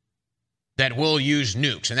that we'll use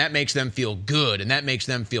nukes, and that makes them feel good, and that makes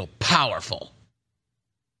them feel powerful.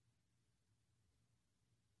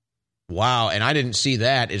 Wow, and I didn't see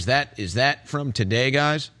that. Is that from today,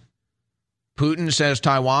 guys? Putin says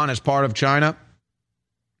Taiwan is part of China.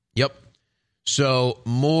 Yep. So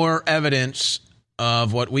more evidence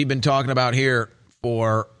of what we've been talking about here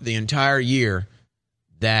for the entire year,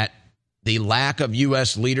 that the lack of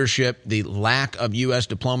U.S. leadership, the lack of U.S.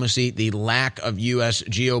 diplomacy, the lack of U.S.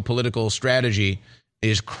 geopolitical strategy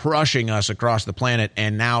is crushing us across the planet,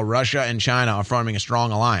 and now Russia and China are forming a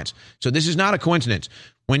strong alliance. So this is not a coincidence.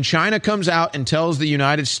 When China comes out and tells the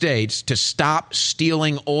United States to stop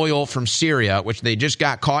stealing oil from Syria, which they just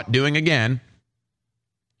got caught doing again,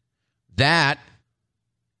 that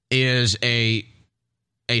is a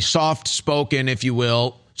soft-spoken, if you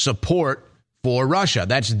will, support for Russia.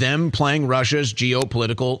 That's them playing Russia's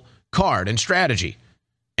geopolitical card and strategy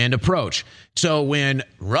and approach. So when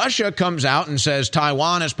Russia comes out and says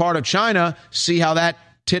Taiwan is part of China, see how that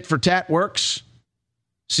tit for tat works?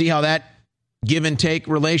 See how that give and take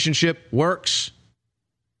relationship works?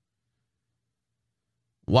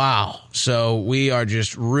 Wow. So we are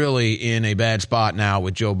just really in a bad spot now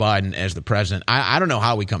with Joe Biden as the president. I don't know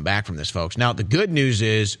how we come back from this, folks. Now, the good news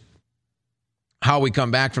is how we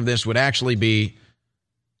come back from this would actually be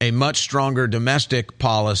a much stronger domestic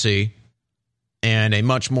policy and a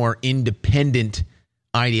much more independent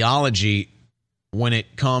ideology when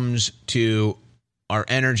it comes to our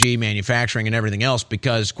energy, manufacturing, and everything else,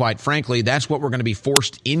 because, quite frankly, that's what we're going to be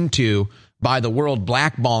forced into by the world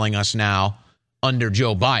blackballing us now under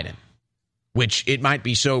Joe Biden, which it might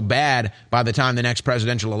be so bad by the time the next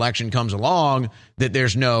presidential election comes along that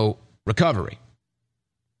there's no recovery.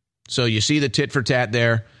 So you see the tit for tat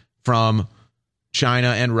there from China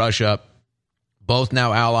and Russia, both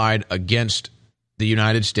now allied against the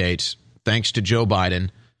United States, thanks to Joe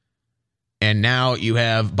Biden. And now you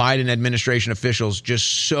have Biden administration officials just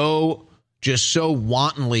so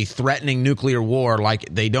wantonly threatening nuclear war, like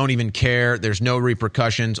they don't even care. There's no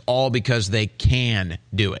repercussions, all because they can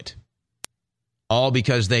do it. All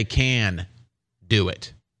because they can do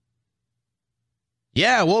it.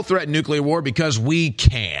 Yeah, we'll threaten nuclear war because we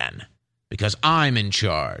can, because I'm in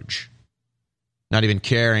charge. Not even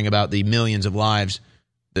caring about the millions of lives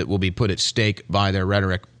that will be put at stake by their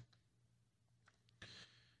rhetoric.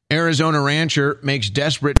 Arizona rancher makes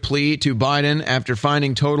desperate plea to Biden after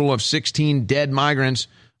finding total of 16 dead migrants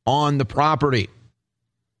on the property.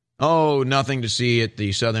 Oh, nothing to see at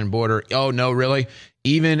the southern border. Oh, no, really?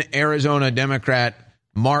 Even Arizona Democrat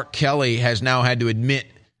Mark Kelly has now had to admit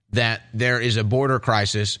that there is a border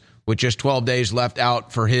crisis. With just 12 days left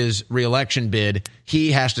out for his reelection bid,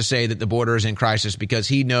 he has to say that the border is in crisis because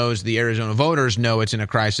he knows the Arizona voters know it's in a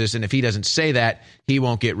crisis. And if he doesn't say that, he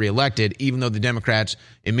won't get reelected, even though the Democrats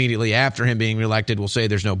immediately after him being reelected will say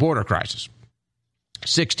there's no border crisis.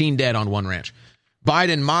 16 dead on one ranch.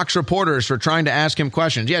 Biden mocks reporters for trying to ask him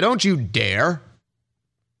questions. Yeah, don't you dare.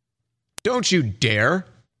 Don't you dare.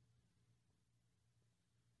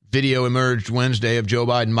 Video emerged Wednesday of Joe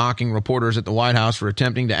Biden mocking reporters at the White House for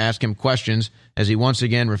attempting to ask him questions as he once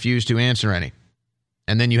again refused to answer any.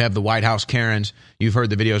 And then you have the White House Karens. You've heard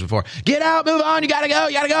the videos before. Get out, move on, you gotta go,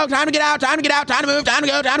 time to get out, time to move, time to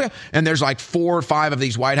go. And there's like 4 or 5 of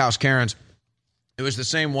these White House Karens. It was the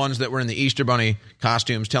same ones that were in the Easter Bunny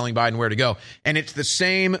costumes telling Biden where to go. And it's the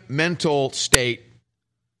same mental state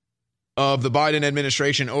of the Biden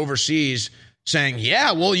administration overseas saying,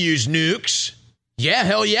 yeah, we'll use nukes. Yeah,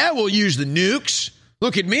 hell yeah, we'll use the nukes.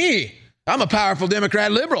 Look at me. I'm a powerful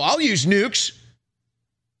Democrat liberal. I'll use nukes.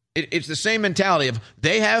 It's the same mentality of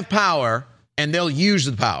they have power and they'll use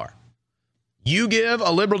the power. You give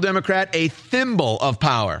a liberal Democrat a thimble of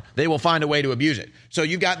power, they will find a way to abuse it. So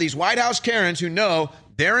you've got these White House Karens who know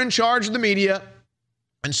they're in charge of the media,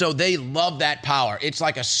 and so they love that power. It's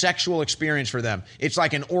like a sexual experience for them. It's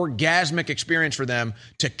like an orgasmic experience for them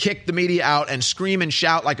to kick the media out and scream and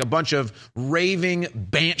shout like a bunch of raving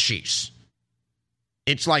banshees.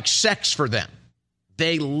 It's like sex for them.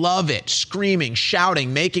 They love it, screaming,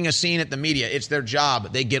 shouting, making a scene at the media. It's their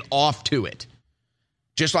job. They get off to it.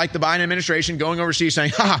 Just like the Biden administration going overseas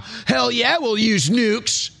saying, hell yeah, we'll use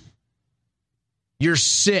nukes. You're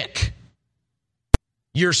sick.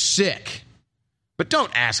 You're sick. But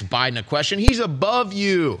don't ask Biden a question. He's above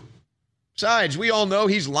you. Besides, we all know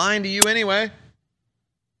he's lying to you anyway.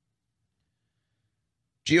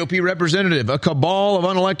 GOP representative, a cabal of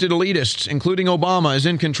unelected elitists, including Obama, is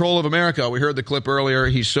in control of America. We heard the clip earlier.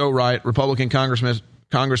 He's so right. Republican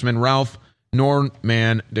Congressman Ralph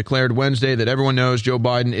Norman declared Wednesday that everyone knows Joe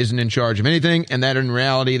Biden isn't in charge of anything, and that in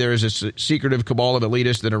reality there is a secretive cabal of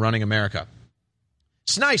elitists that are running America.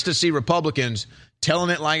 It's nice to see Republicans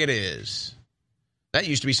telling it like it is. That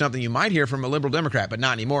used to be something you might hear from a liberal Democrat, but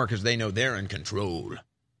not anymore because they know they're in control.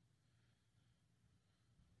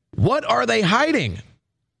 What are they hiding?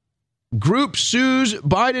 Group sues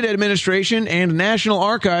Biden administration and National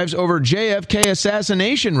Archives over JFK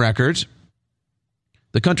assassination records.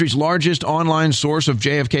 The country's largest online source of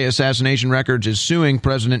JFK assassination records is suing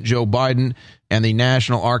President Joe Biden and the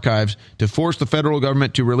National Archives to force the federal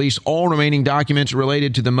government to release all remaining documents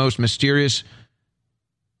related to the most mysterious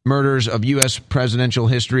murders of U.S. presidential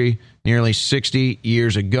history nearly 60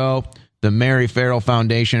 years ago. The Mary Farrell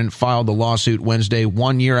Foundation filed the lawsuit Wednesday,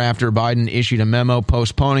 1 year after Biden issued a memo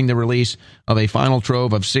postponing the release of a final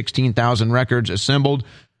trove of 16,000 records assembled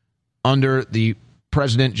under the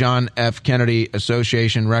President John F. Kennedy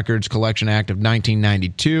Association Records Collection Act of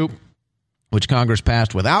 1992, which Congress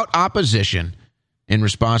passed without opposition in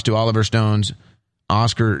response to Oliver Stone's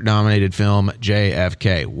Oscar-nominated film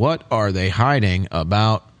JFK. What are they hiding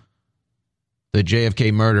about the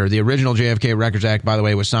JFK murder? The original JFK Records Act, by the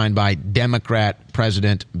way, was signed by Democrat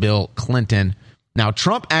President Bill Clinton. Now,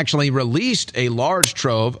 Trump actually released a large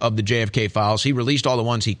trove of the JFK files. He released all the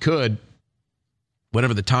ones he could,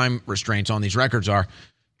 whatever the time restraints on these records are.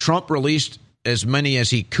 Trump released as many as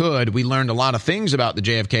he could. We learned a lot of things about the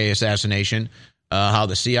JFK assassination, how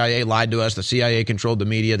the CIA lied to us, the CIA controlled the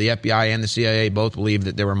media, the FBI and the CIA both believed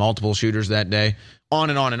that there were multiple shooters that day, on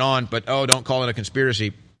and on and on. But, don't call it a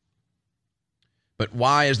conspiracy. But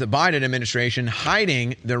why is the Biden administration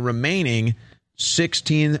hiding the remaining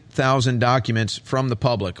 16,000 documents from the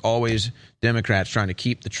public? Always Democrats trying to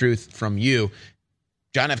keep the truth from you.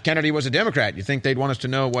 John F. Kennedy was a Democrat. You think they'd want us to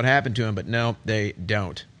know what happened to him, but no, they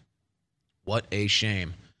don't. What a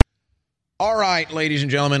shame. All right, ladies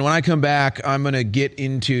and gentlemen, when I come back, I'm going to get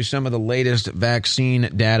into some of the latest vaccine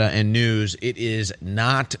data and news. It is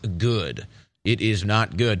not good. It is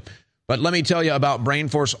not good. But let me tell you about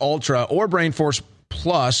BrainForce Ultra or BrainForce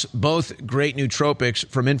Plus, both great nootropics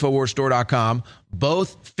from InfoWarsStore.com,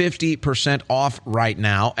 both 50% off right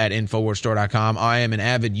now at InfoWarsStore.com. I am an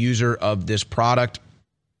avid user of this product,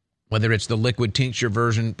 whether it's the liquid tincture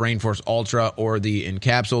version, BrainForce Ultra, or the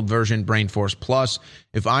encapsulated version, BrainForce Plus.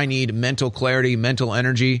 If I need mental clarity, mental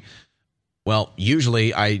energy, well,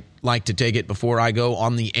 usually I like to take it before I go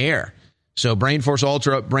on the air. So BrainForce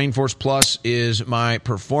Ultra, BrainForce Plus is my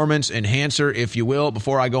performance enhancer, if you will,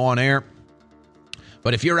 before I go on air.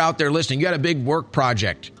 But if you're out there listening, you got a big work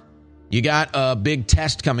project, you got a big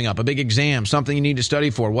test coming up, a big exam, something you need to study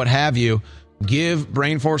for, what have you, give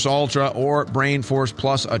BrainForce Ultra or BrainForce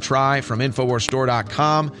Plus a try from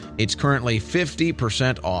InfoWarsStore.com. It's currently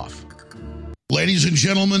 50% off. Ladies and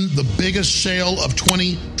gentlemen, the biggest sale of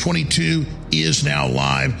 2022 is now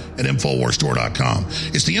live at InfoWarsStore.com.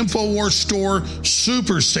 It's the InfoWars Store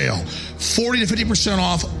Super Sale. 40 to 50%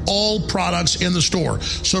 off all products in the store.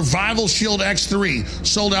 Survival Shield X3,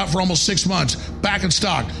 sold out for almost 6 months. Back in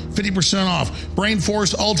stock, 50% off.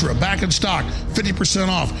 BrainForce Ultra, back in stock, 50%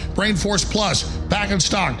 off. BrainForce Plus, back in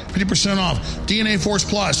stock, 50% off. DNA Force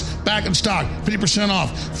Plus, back in stock, 50%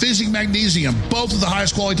 off. Physic Magnesium, both of the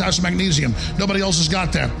highest quality types of magnesium. Nobody else has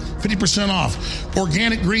got that. 50% off.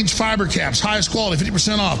 Organic Greens Fiber Caps, highest quality,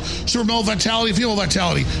 50% off. Super Male Vitality, Female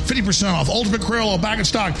Vitality, 50% off. Ultimate Cruello, back in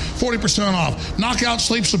stock, 40% off. Knockout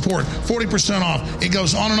Sleep Support, 40% off. It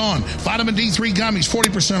goes on and on. Vitamin D3 Gummies,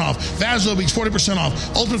 40% off. Vasobeats, 40%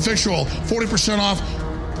 off. Ultimate Fish Oil, 40% off.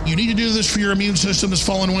 You need to do this for your immune system this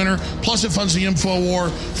fall and winter. Plus, it funds the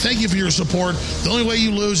InfoWar. Thank you for your support. The only way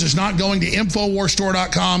you lose is not going to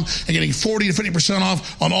InfoWarsStore.com and getting 40 to 50%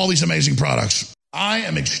 off on all these amazing products. I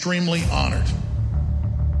am extremely honored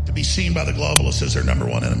to be seen by the globalists as their number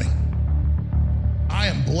one enemy. I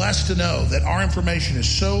am blessed to know that our information is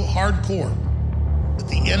so hardcore that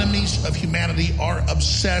the enemies of humanity are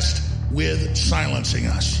obsessed with silencing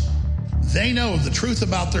us. They know if the truth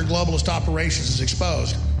about their globalist operations is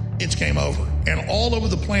exposed, it's game over. And all over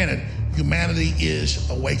the planet, humanity is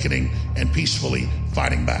awakening and peacefully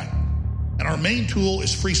fighting back. And our main tool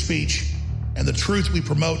is free speech and the truth we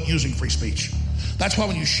promote using free speech. That's why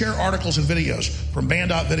when you share articles and videos from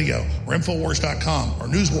Band.video or Infowars.com or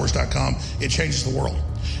Newswars.com, it changes the world.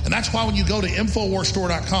 And that's why when you go to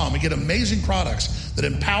InfoWarsStore.com and get amazing products that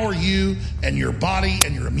empower you and your body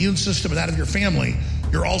and your immune system and that of your family,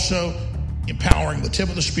 you're also empowering the tip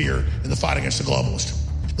of the spear in the fight against the globalist.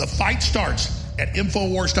 The fight starts at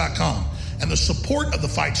Infowars.com, and the support of the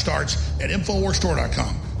fight starts at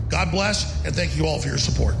InfoWarsStore.com. God bless, and thank you all for your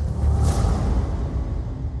support.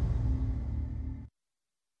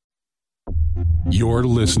 You're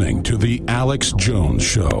listening to The Alex Jones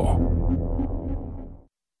Show.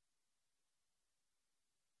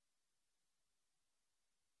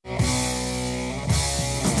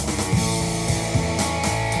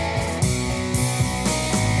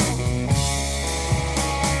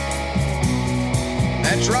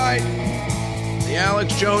 That's right. The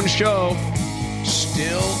Alex Jones Show,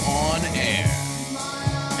 still on air.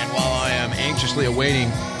 And while I am anxiously awaiting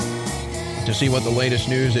to see what the latest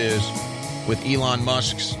news is with Elon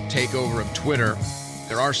Musk's takeover of Twitter,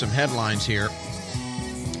 there are some headlines here.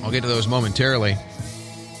 I'll get to those momentarily.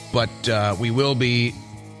 But we will be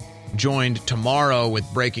joined tomorrow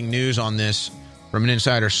with breaking news on this from an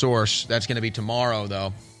insider source. That's going to be tomorrow,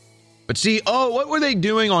 though. But see, what were they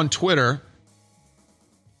doing on Twitter?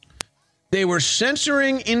 They were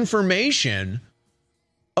censoring information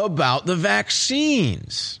about the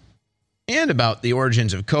vaccines and about the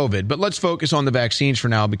origins of COVID. But let's focus on the vaccines for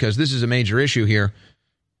now, because this is a major issue here.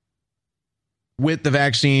 With the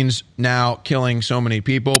vaccines now killing so many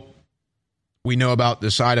people, we know about the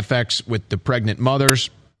side effects with the pregnant mothers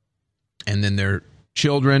and then their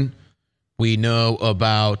children. We know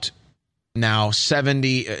about now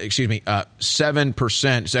 7%,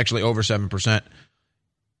 it's actually over 7%,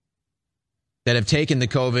 that have taken the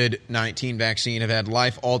COVID-19 vaccine have had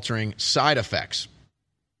life-altering side effects.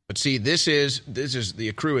 But see, this is the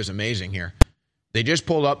accrue is amazing here. They just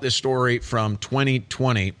pulled up this story from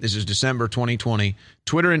 2020. This is December 2020.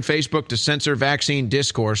 Twitter and Facebook to censor vaccine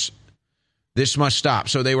discourse. This must stop.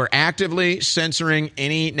 So they were actively censoring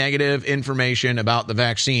any negative information about the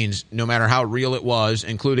vaccines, no matter how real it was,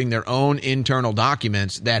 including their own internal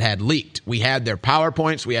documents that had leaked. We had their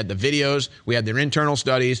PowerPoints, we had the videos, we had their internal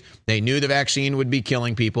studies. They knew the vaccine would be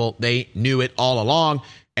killing people. They knew it all along.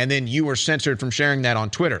 And then you were censored from sharing that on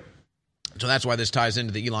Twitter. So that's why this ties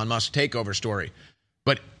into the Elon Musk takeover story.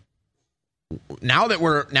 But now that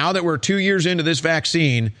we're 2 years into this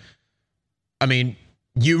vaccine, I mean,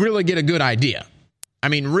 you really get a good idea. I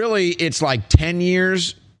mean, really, it's like 10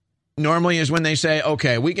 years normally is when they say,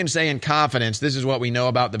 okay, we can say in confidence, this is what we know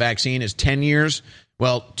about the vaccine is 10 years.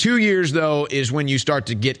 Well, 2 years, though, is when you start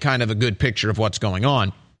to get kind of a good picture of what's going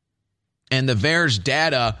on. And the VAERS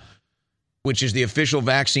data, which is the official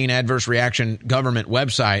vaccine adverse reaction government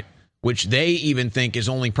website, which they even think is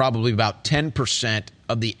only probably about 10%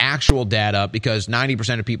 of the actual data, because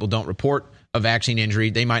 90% of people don't report a vaccine injury.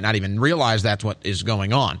 They might not even realize that's what is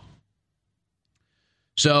going on.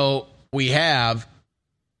 So we have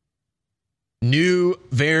new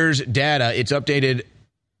VAERS data. It's updated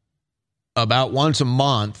about once a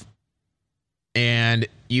month. And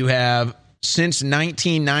you have, since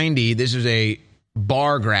 1990, this is a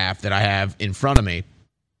bar graph that I have in front of me.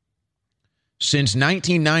 Since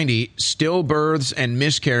 1990, stillbirths and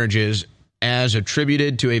miscarriages as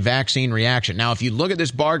attributed to a vaccine reaction. Now, if you look at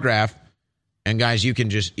this bar graph, and guys, you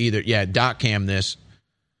can just either, dot cam this.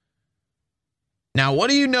 Now,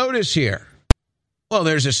 what do you notice here? Well,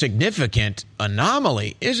 there's a significant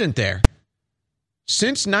anomaly, isn't there?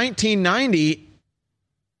 Since 1990,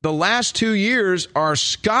 the last 2 years are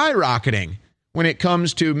skyrocketing when it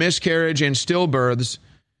comes to miscarriage and stillbirths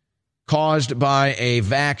caused by a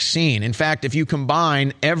vaccine. In fact, if you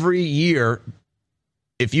combine every year,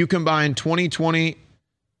 if you combine 2020,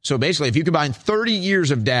 so basically if you combine 30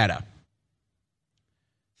 years of data,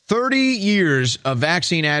 30 years of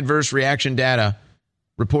vaccine adverse reaction data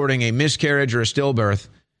reporting a miscarriage or a stillbirth,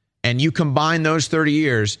 and you combine those 30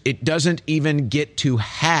 years, it doesn't even get to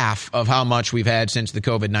half of how much we've had since the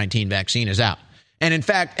COVID-19 vaccine is out. And in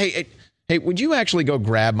fact, hey, would you actually go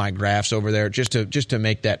grab my graphs over there just to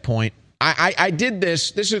make that point? I did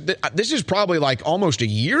this. This is probably like almost a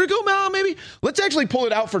year ago now, maybe. Let's actually pull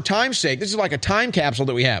it out for time's sake. This is like a time capsule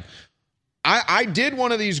that we have. I did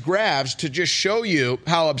one of these graphs to just show you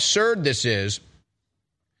how absurd this is.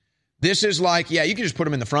 This is like, yeah, you can just put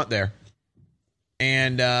them in the front there.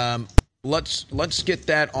 And let's get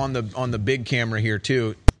that on the big camera here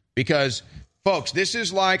too, because folks, this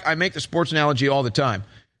is like, I make the sports analogy all the time.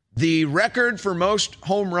 The record for most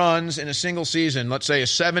home runs in a single season, let's say,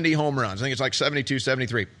 is 70 home runs. I think it's like 72,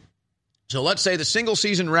 73. So let's say the single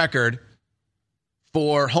season record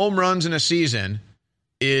for home runs in a season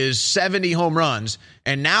is 70 home runs,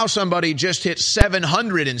 and now somebody just hit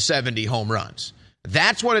 770 home runs.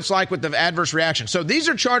 That's what it's like with the adverse reaction. So these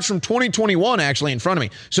are charts from 2021 actually in front of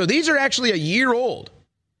me. So these are actually a year old.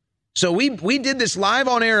 So we did this live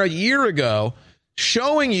on air a year ago,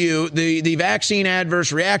 showing you the vaccine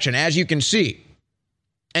adverse reaction, as you can see.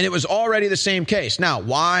 And it was already the same case. Now,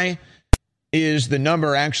 why is the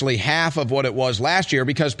number actually half of what it was last year?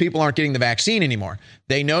 Because people aren't getting the vaccine anymore.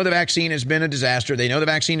 They know the vaccine has been a disaster. They know the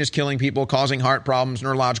vaccine is killing people, causing heart problems,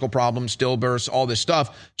 neurological problems, stillbirths, all this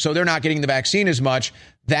stuff. So they're not getting the vaccine as much.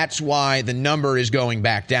 That's why the number is going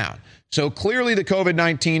back down. So clearly the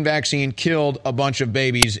COVID-19 vaccine killed a bunch of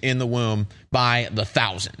babies in the womb by the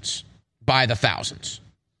thousands. By the thousands.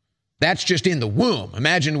 That's just in the womb.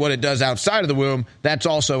 Imagine what it does outside of the womb. That's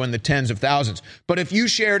also in the tens of thousands. But if you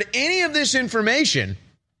shared any of this information,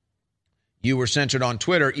 you were censored on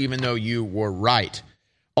Twitter, even though you were right.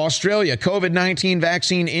 Australia, COVID-19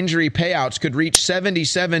 vaccine injury payouts could reach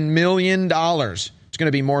 $77 million. It's going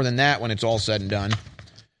to be more than that when it's all said and done.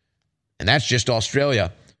 And that's just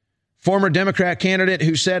Australia. Former Democrat candidate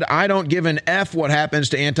who said, "I don't give an F what happens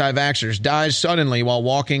to anti-vaxxers," dies suddenly while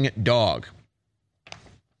walking dog.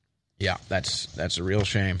 Yeah, that's a real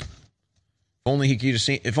shame.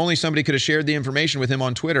 If only somebody could have shared the information with him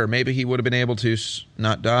on Twitter, maybe he would have been able to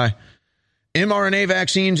not die. mRNA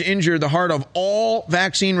vaccines injure the heart of all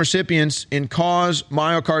vaccine recipients and cause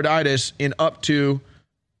myocarditis in up to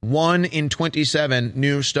 1 in 27,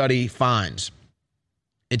 new study finds.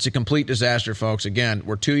 It's a complete disaster, folks. Again,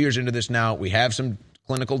 we're 2 years into this now. We have some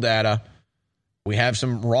clinical data. We have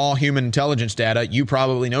some raw human intelligence data. You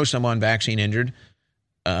probably know someone vaccine injured.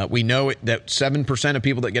 We know that 7% of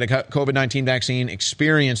people that get a COVID-19 vaccine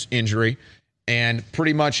experience injury, and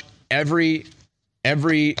pretty much every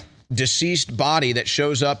deceased body that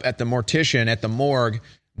shows up at the mortician at the morgue,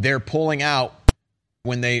 they're pulling out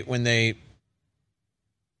when they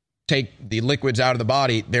take the liquids out of the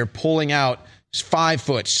body. They're pulling out 5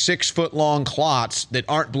 foot, 6 foot long clots that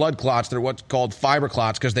aren't blood clots. They're what's called fiber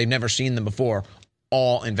clots because they've never seen them before,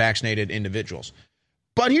 all in vaccinated individuals.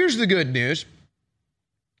 But here's the good news.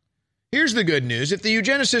 Here's the good news. If the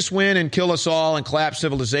eugenicists win and kill us all and collapse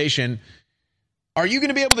civilization, are you going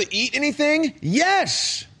to be able to eat anything?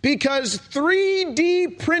 Yes, because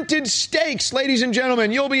 3D printed steaks, ladies and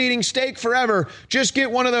gentlemen, you'll be eating steak forever. Just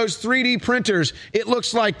get one of those 3D printers. It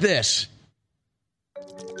looks like this.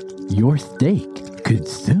 Your steak could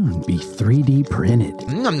soon be 3D printed.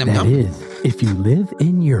 That is, if you live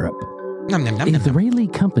in Europe. Israeli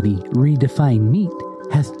company Redefine Meat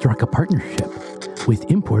has struck a partnership with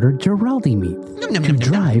importer Giraldi Meats to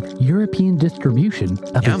drive European distribution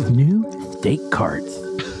of its new steak carts.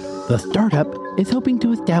 The startup is hoping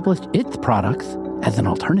to establish its products as an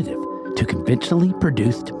alternative to conventionally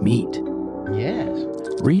produced meat. Yes.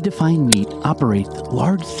 Redefine Meat operates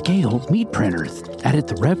large-scale meat printers at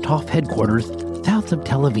its Revtov headquarters south of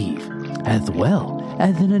Tel Aviv, as well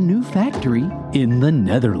as in a new factory in the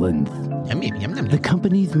Netherlands. The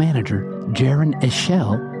company's manager, Jaron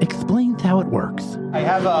Eschel, explains how it works. I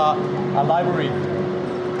have a library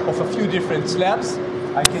of a few different slabs.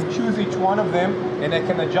 I can choose each one of them and I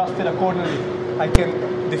can adjust it accordingly. I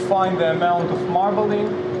can define the amount of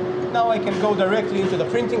marbling. Now I can go directly into the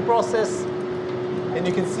printing process, and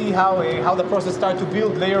you can see how the process starts to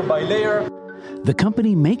build layer by layer. The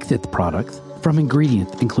company makes its products from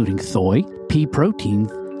ingredients including soy, pea proteins,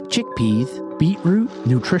 chickpeas, beetroot,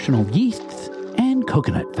 nutritional yeasts, and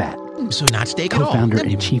coconut fat. So not steak at all. Co-founder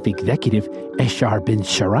and chief executive Eshar Ben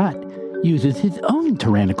Sharat uses his own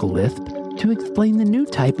tyrannical lisp to explain the new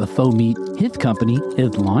type of faux meat his company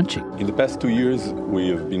is launching. In the past 2 years, we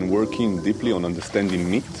have been working deeply on understanding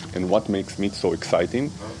meat and what makes meat so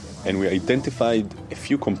exciting. And we identified a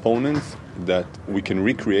few components that we can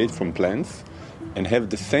recreate from plants and have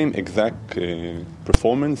the same exact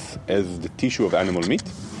performance as the tissue of animal meat,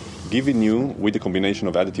 giving you, with the combination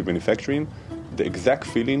of additive manufacturing, the exact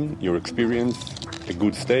feeling you experience a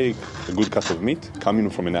good steak, a good cut of meat coming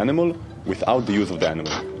from an animal without the use of the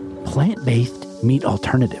animal. Plant-based meat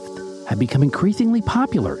alternatives have become increasingly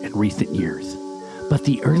popular in recent years, but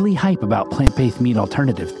the early hype about plant-based meat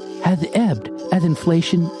alternatives has ebbed as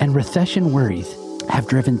inflation and recession worries have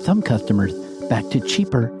driven some customers back to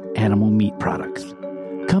cheaper animal meat products.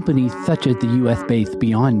 Companies such as the U.S.-based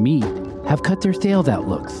Beyond Meat have cut their sales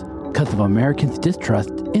outlooks because of Americans' distrust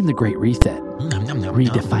in the Great Reset.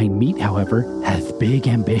 Redefined Meat, however, has big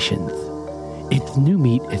ambitions. Its new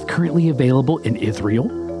meat is currently available in Israel,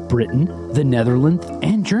 Britain, the Netherlands,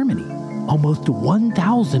 and Germany. Almost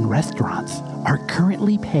 1,000 restaurants are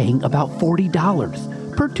currently paying about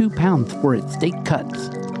 $40 per 2 pounds for its steak cuts.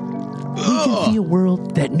 We can see a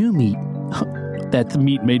world that new meat, that's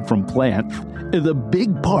meat made from plants, is a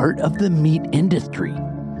big part of the meat industry.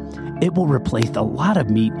 It will replace a lot of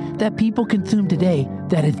meat that people consume today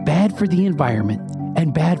that is bad for the environment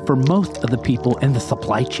and bad for most of the people in the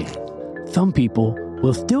supply chain. Some people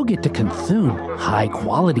will still get to consume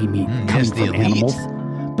high-quality meat coming from animals,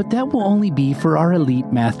 but that will only be for our elite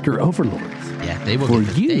master overlords. Yeah, they will. For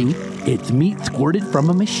you, it's meat squirted from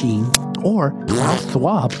a machine or Klaus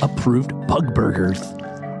Schwab-approved bug burgers.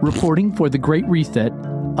 Reporting for the Great Reset,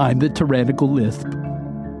 I'm the Tyrannical Lisp.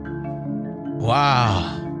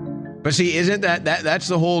 Wow. But see, isn't that's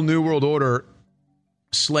the whole New World Order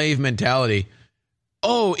slave mentality?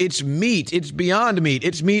 Oh, it's meat. It's beyond meat.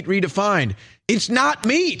 It's meat redefined. It's not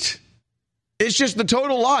meat. It's just the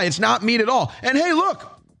total lie. It's not meat at all. And hey, look,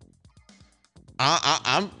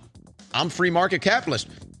 I'm free market capitalist.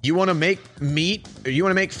 You want to make meat, or you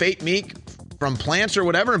want to make fake meat from plants or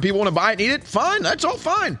whatever, and people want to buy it and eat it? Fine. That's all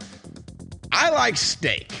fine. I like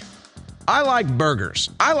steak. I like burgers.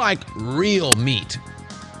 I like real meat.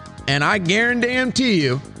 And I guarantee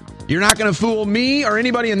you, you're not going to fool me or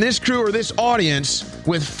anybody in this crew or this audience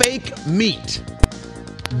with fake meat.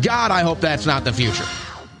 God, I hope that's not the future.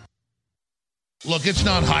 Look, it's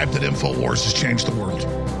not hype that InfoWars has changed the world.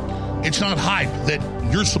 It's not hype that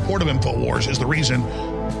your support of InfoWars is the reason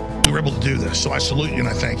we were able to do this. So I salute you and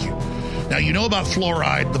I thank you. Now, you know about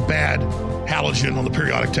fluoride, the bad halogen on the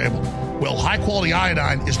periodic table. Well, high-quality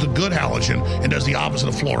iodine is the good halogen and does the opposite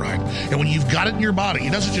of fluoride. And when you've got it in your body,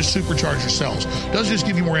 it doesn't just supercharge your cells, it doesn't just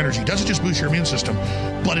give you more energy, it doesn't just boost your immune system,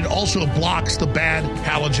 but it also blocks the bad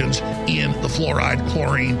halogens in the fluoride,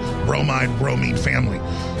 chlorine, bromide, bromine family.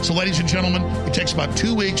 So, ladies and gentlemen, it takes about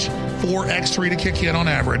 2 weeks for X3 to kick in on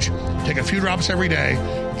average. Take a few drops every day,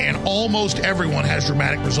 and almost everyone has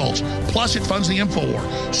dramatic results. Plus, it funds the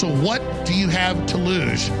InfoWar. So what do you have to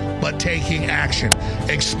lose but taking action?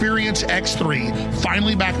 Experience X3,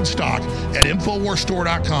 finally back in stock at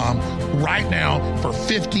InfoWarsStore.com right now for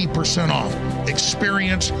 50% off.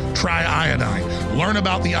 Experience Tri-Iodine. Learn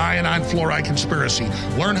about the iodine fluoride conspiracy.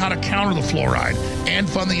 Learn how to counter the fluoride and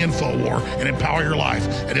fund the InfoWar and empower your life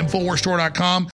at InfoWarsStore.com.